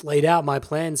 And I've just laid out my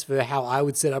plans for how I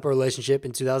would set up a relationship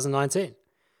in 2019.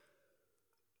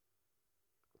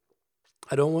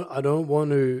 I don't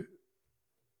want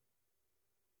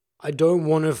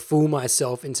to fool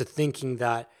myself into thinking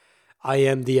that I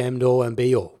am the end all and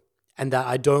be all, and that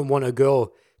I don't want a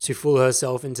girl to fool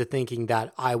herself into thinking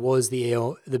that I was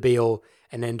the be all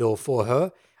and end all for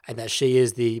her, and that she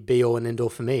is the be all and end all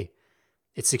for me.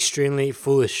 It's extremely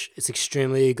foolish. It's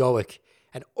extremely egoic,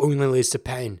 and only leads to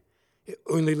pain. It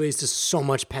only leads to so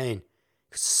much pain,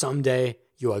 because someday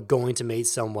you are going to meet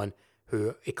someone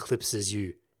who eclipses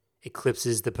you,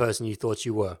 eclipses the person you thought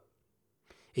you were,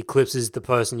 eclipses the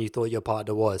person you thought your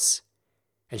partner was,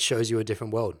 and shows you a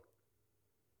different world.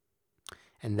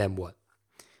 And then what?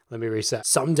 Let me reset.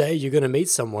 Someday you're going to meet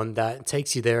someone that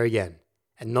takes you there again.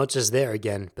 And not just there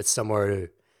again, but somewhere new.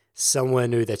 Somewhere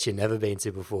new that you've never been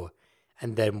to before.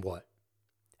 And then what?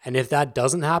 And if that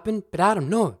doesn't happen, but Adam,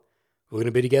 no, we're going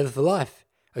to be together for life.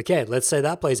 Okay, let's say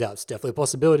that plays out. It's definitely a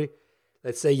possibility.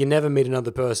 Let's say you never meet another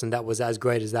person that was as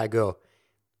great as that girl.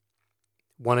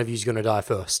 One of you's going to die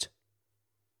first.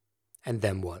 And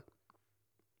then what?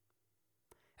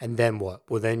 And then what?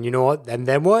 Well, then you know what? And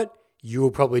then what? You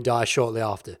will probably die shortly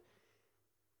after.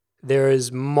 There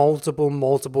is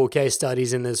multiple case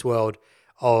studies in this world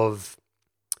of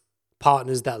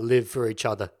partners that live for each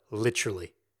other,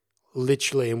 literally,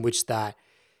 in which that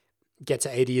get to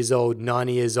 80 years old,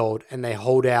 90 years old, and they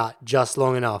hold out just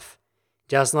long enough,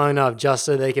 just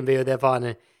so they can be with their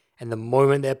partner. And the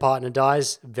moment their partner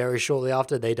dies, very shortly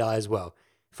after, they die as well,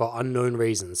 for unknown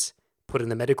reasons. Put in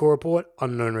the medical report,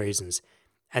 unknown reasons.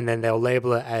 And then they'll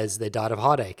label it as they died of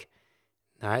heartache.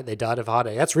 All right, they died of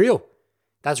heartache. That's real.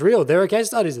 There are case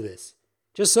studies of this.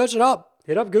 Just search it up.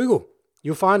 Hit up Google.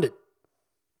 You'll find it.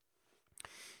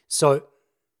 So,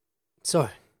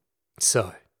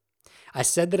 I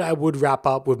said that I would wrap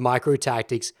up with micro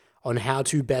tactics on how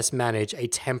to best manage a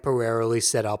temporarily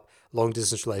set up long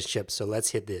distance relationship. So let's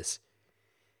hit this.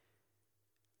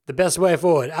 The best way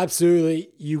forward, absolutely,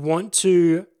 you want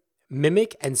to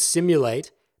mimic and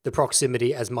simulate the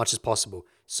proximity as much as possible.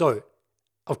 So,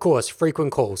 of course,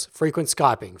 frequent calls, frequent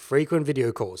Skyping, frequent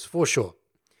video calls, for sure.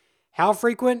 How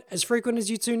frequent? As frequent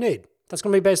as you two need. That's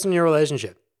going to be based on your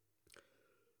relationship.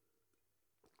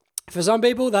 For some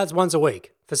people, that's once a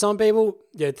week. For some people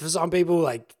that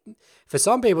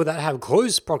have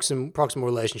close proximal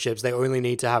relationships, they only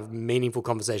need to have meaningful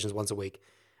conversations once a week.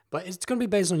 But it's going to be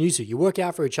based on you two. You work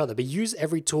out for each other, but use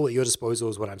every tool at your disposal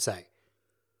is what I'm saying.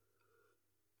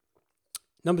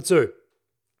 Number two.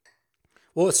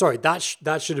 Well, sorry, that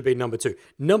should have been number two.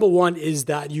 Number one is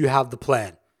that you have the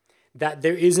plan. That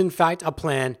there is, in fact, a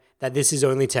plan that this is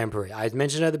only temporary. I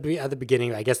mentioned at the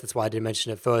beginning, I guess that's why I didn't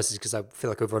mention it first, is because I feel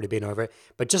like I've already been over it.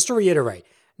 But just to reiterate,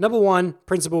 number one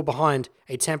principle behind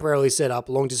a temporarily set up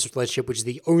long distance relationship, which is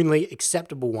the only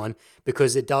acceptable one,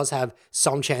 because it does have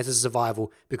some chance of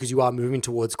survival, because you are moving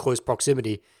towards close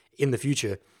proximity in the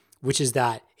future, which is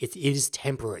that it is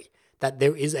temporary. That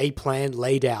there is a plan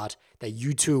laid out that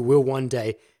you two will one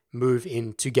day move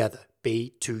in together,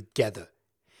 be together.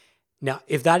 Now,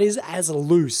 if that is as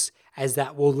loose as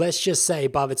that, well, let's just say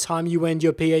by the time you end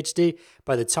your PhD,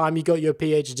 by the time you got your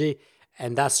PhD,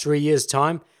 and that's 3 years'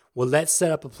 time, well, let's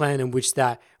set up a plan in which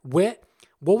what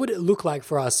would it look like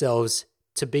for ourselves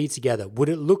to be together? Would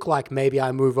it look like maybe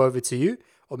I move over to you,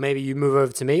 or maybe you move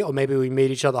over to me, or maybe we meet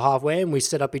each other halfway and we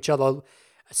set up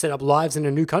lives in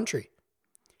a new country?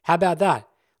 How about that?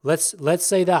 Let's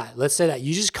say that. Let's say that.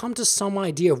 You just come to some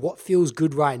idea of what feels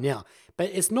good right now. But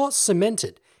it's not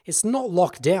cemented. It's not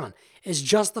locked down. It's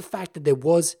just the fact that there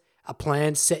was a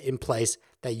plan set in place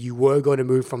that you were going to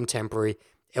move from temporary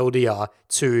LDR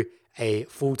to a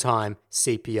full-time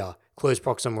CPR, close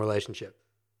proximal relationship.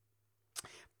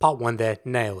 Part one there,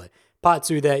 nail it. Part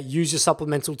two there, use your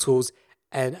supplemental tools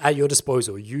and at your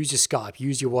disposal. Use your Skype,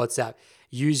 use your WhatsApp,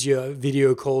 use your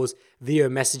video calls, video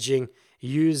messaging,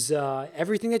 use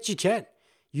everything that you can.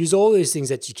 Use all those things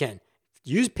that you can.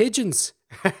 Use pigeons.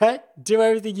 Do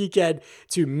everything you can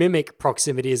to mimic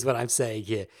proximity is what I'm saying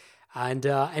here. And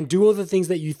do all the things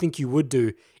that you think you would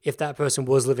do if that person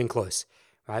was living close,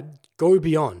 right? Go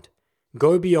beyond.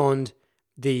 Go beyond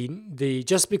the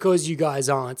just because you guys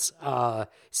aren't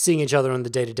seeing each other on the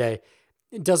day-to-day,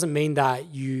 it doesn't mean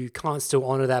that you can't still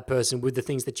honor that person with the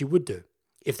things that you would do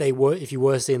if you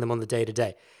were seeing them on the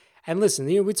day-to-day. And listen,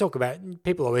 we talk about,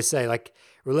 people always say, like,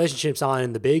 relationships aren't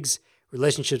in the bigs,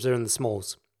 relationships are in the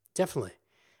smalls. Definitely.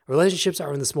 Relationships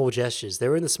are in the small gestures.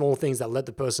 They're in the small things that let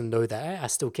the person know that, hey, I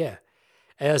still care.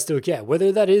 Hey, I still care.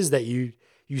 Whether that is that you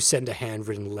send a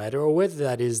handwritten letter, or whether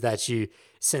that is that you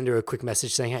send her a quick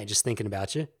message saying, hey, just thinking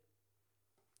about you.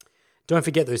 Don't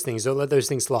forget those things. Don't let those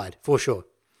things slide, for sure.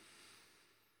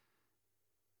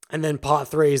 And then part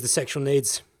 3 is the sexual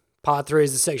needs. Part 3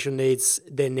 is the sexual needs.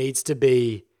 There needs to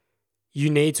be, you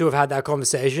need to have had that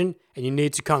conversation, and you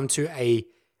need to come to a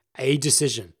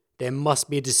decision. There must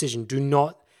be a decision. Do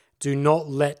not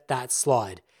let that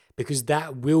slide, because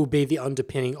that will be the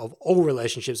underpinning of all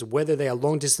relationships, whether they are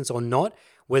long distance or not,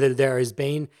 whether there has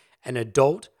been an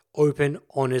adult, open,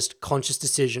 honest, conscious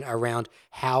decision around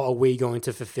how are we going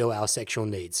to fulfill our sexual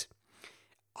needs.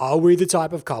 Are we the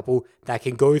type of couple that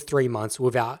can go 3 months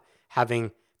without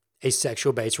having a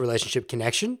sexual-based relationship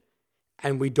connection,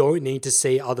 and we don't need to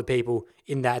see other people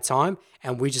in that time,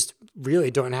 and we just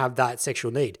really don't have that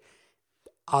sexual need?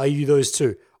 Are you those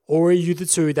two? Or are you the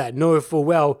two that know full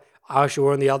well, actually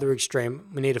we're on the other extreme,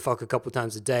 we need to fuck a couple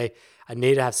times a day, I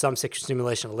need to have some sexual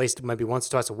stimulation at least maybe once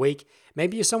or twice a week.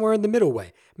 Maybe you're somewhere in the middle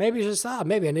way. Maybe it's just,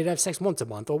 maybe I need to have sex once a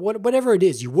month, or whatever it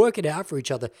is. You work it out for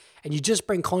each other, and you just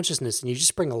bring consciousness and you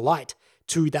just bring a light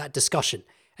to that discussion,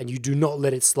 and you do not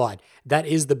let it slide. That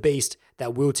is the beast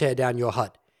that will tear down your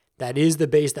hut. That is the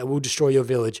beast that will destroy your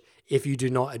village if you do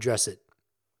not address it.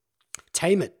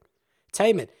 Tame it,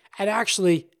 and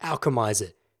actually alchemize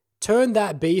it. Turn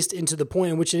that beast into the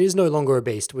point in which it is no longer a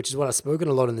beast, which is what I've spoken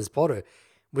a lot in this pod,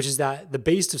 which is that the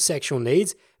beast of sexual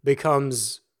needs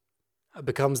becomes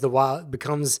the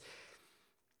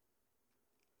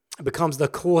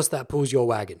horse that pulls your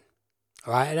wagon.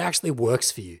 All right, it actually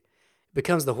works for you. It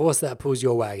becomes the horse that pulls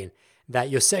your wagon. That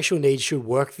your sexual needs should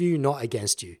work for you, not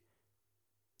against you.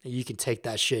 And you can take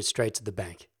that shit straight to the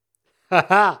bank.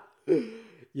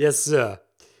 Yes, sir.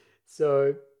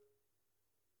 So,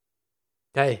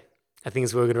 hey, I think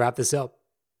we're going to wrap this up.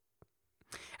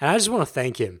 And I just want to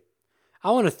thank him.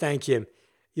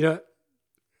 You know,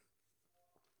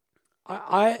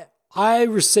 I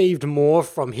received more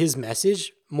from his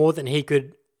message, more than he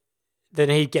gave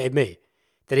me,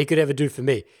 that he could ever do for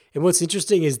me. And what's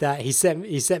interesting is that he sent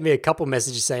me a couple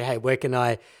messages saying, hey, where can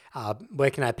I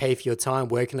pay for your time?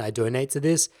 Where can I donate to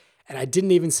this? And I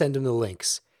didn't even send him the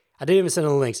links. I didn't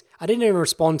even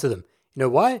respond to them. You know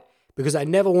why? Because I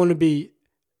never want to be,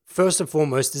 first and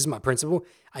foremost, this is my principle,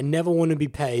 I never want to be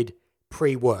paid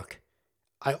pre-work.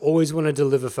 I always want to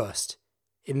deliver first,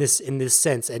 in this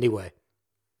sense anyway.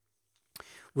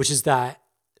 Which is that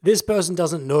this person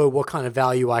doesn't know what kind of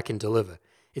value I can deliver.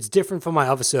 It's different from my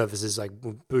other services like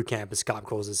bootcamp and Skype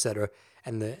calls, etc.,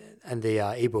 and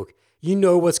the ebook. You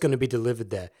know what's going to be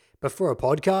delivered there. But for a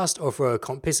podcast or for a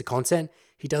piece of content,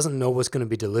 he doesn't know what's going to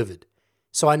be delivered.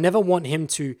 So I never want him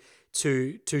to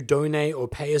donate or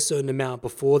pay a certain amount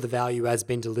before the value has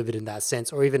been delivered in that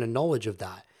sense, or even a knowledge of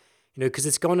that. You know, because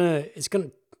if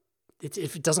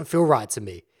it doesn't feel right to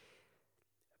me.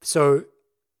 So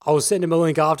I'll send him a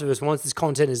link after this once this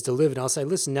content is delivered. I'll say,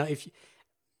 listen, now if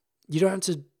you don't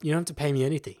have to pay me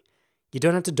anything. You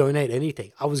don't have to donate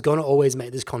anything. I was going to always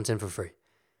make this content for free.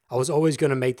 I was always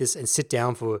going to make this and sit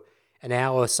down for an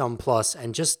hour, some plus,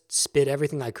 and just spit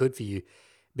everything I could for you.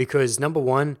 Because number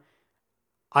one,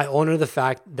 I honor the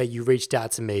fact that you reached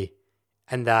out to me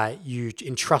and that you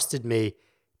entrusted me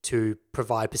to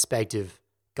provide perspective,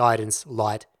 guidance,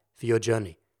 light for your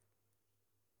journey.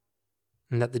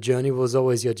 And that the journey was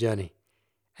always your journey.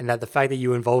 And that the fact that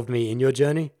you involved me in your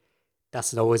journey,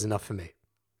 that's always enough for me.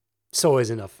 It's always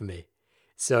enough for me.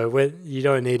 So you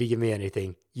don't need to give me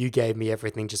anything. You gave me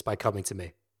everything just by coming to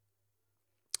me.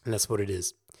 And that's what it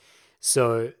is.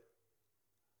 So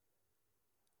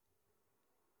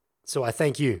I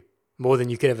thank you more than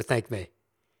you could ever thank me.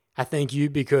 I thank you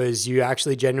because you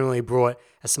actually genuinely brought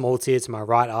a small tear to my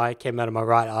right eye, came out of my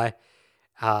right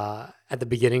eye at the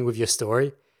beginning with your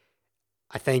story.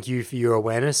 I thank you for your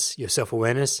awareness, your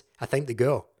self-awareness. I thank the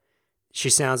girl. She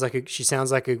sounds like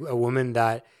a woman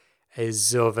that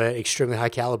is of an extremely high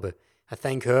caliber. I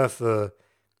thank her for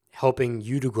helping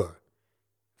you to grow,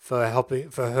 for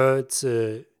her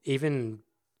to even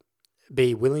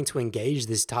be willing to engage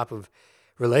this type of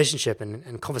relationship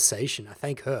and conversation. I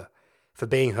thank her for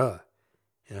being her.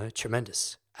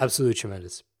 Tremendous. Absolutely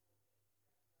tremendous.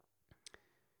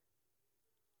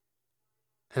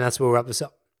 And that's where we'll wrap this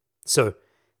up. So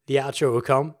the outro will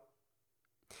come.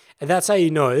 And that's how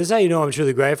you know. This is how you know I'm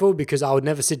truly grateful, because I would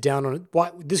never sit down on it.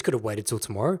 Why? This could have waited till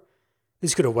tomorrow.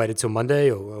 This could have waited till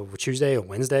Monday or Tuesday or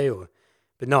Wednesday.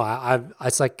 But no,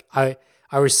 it's like I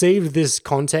received this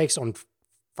context on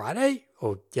Friday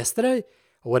or yesterday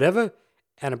or whatever.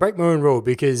 And I break my own rule,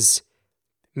 because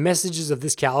messages of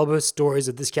this caliber, stories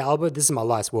of this caliber, this is my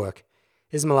life's work.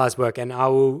 This is my life's work. And I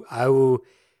will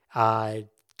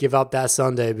give up that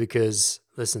Sunday, because,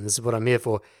 listen, this is what I'm here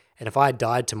for. And if I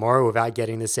died tomorrow without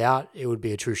getting this out, it would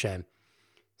be a true shame.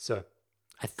 So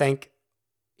I thank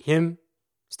him,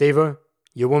 Steve-O,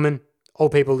 your woman, all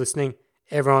people listening,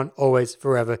 everyone, always,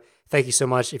 forever. Thank you so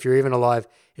much. If you're even alive,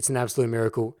 it's an absolute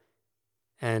miracle.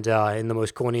 And in the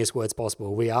most corniest words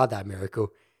possible, we are that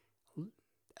miracle.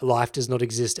 Life does not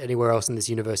exist anywhere else in this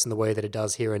universe in the way that it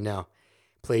does here and now.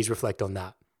 Please reflect on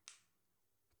that.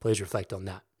 Please reflect on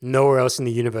that. Nowhere else in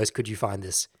the universe could you find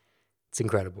this. It's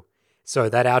incredible. So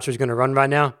that outro is going to run right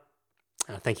now.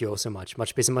 Thank you all so much.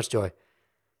 Much peace and much joy.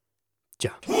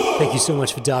 Ciao. Thank you so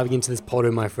much for diving into this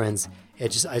pod, my friends.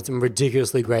 I'm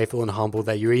ridiculously grateful and humbled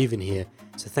that you're even here.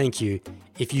 So thank you.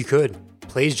 If you could,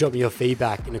 please drop me your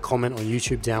feedback in a comment on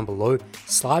YouTube down below.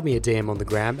 Slide me a DM on the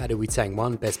gram at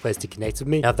Uitang1, best place to connect with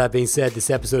me. Now, that being said,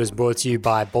 this episode is brought to you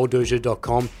by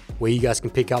BallDojo.com, where you guys can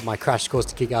pick up my Crash Course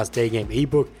to Kick-Ass Day Game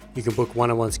ebook. You can book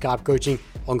one-on-one Skype coaching,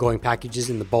 ongoing packages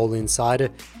in the Bowl Insider.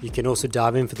 You can also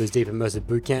dive in for those deep immersive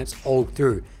boot camps all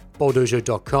through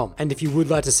BallDojo.com. And if you would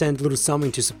like to send a little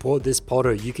something to support this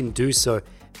podder, you can do so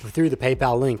through the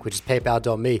PayPal link, which is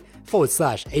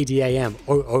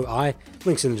paypal.me/ADAMOOI.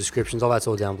 Links in the descriptions, all that's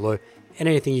all down below. And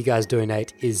anything you guys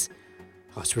donate is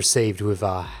received with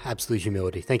absolute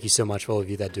humility. Thank you so much for all of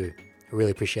you that do. I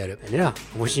really appreciate it. And yeah,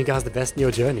 I'm wishing you guys the best in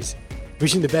your journeys.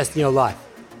 Wishing the best in your life.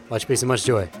 Much peace and much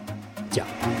joy.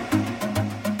 Ciao.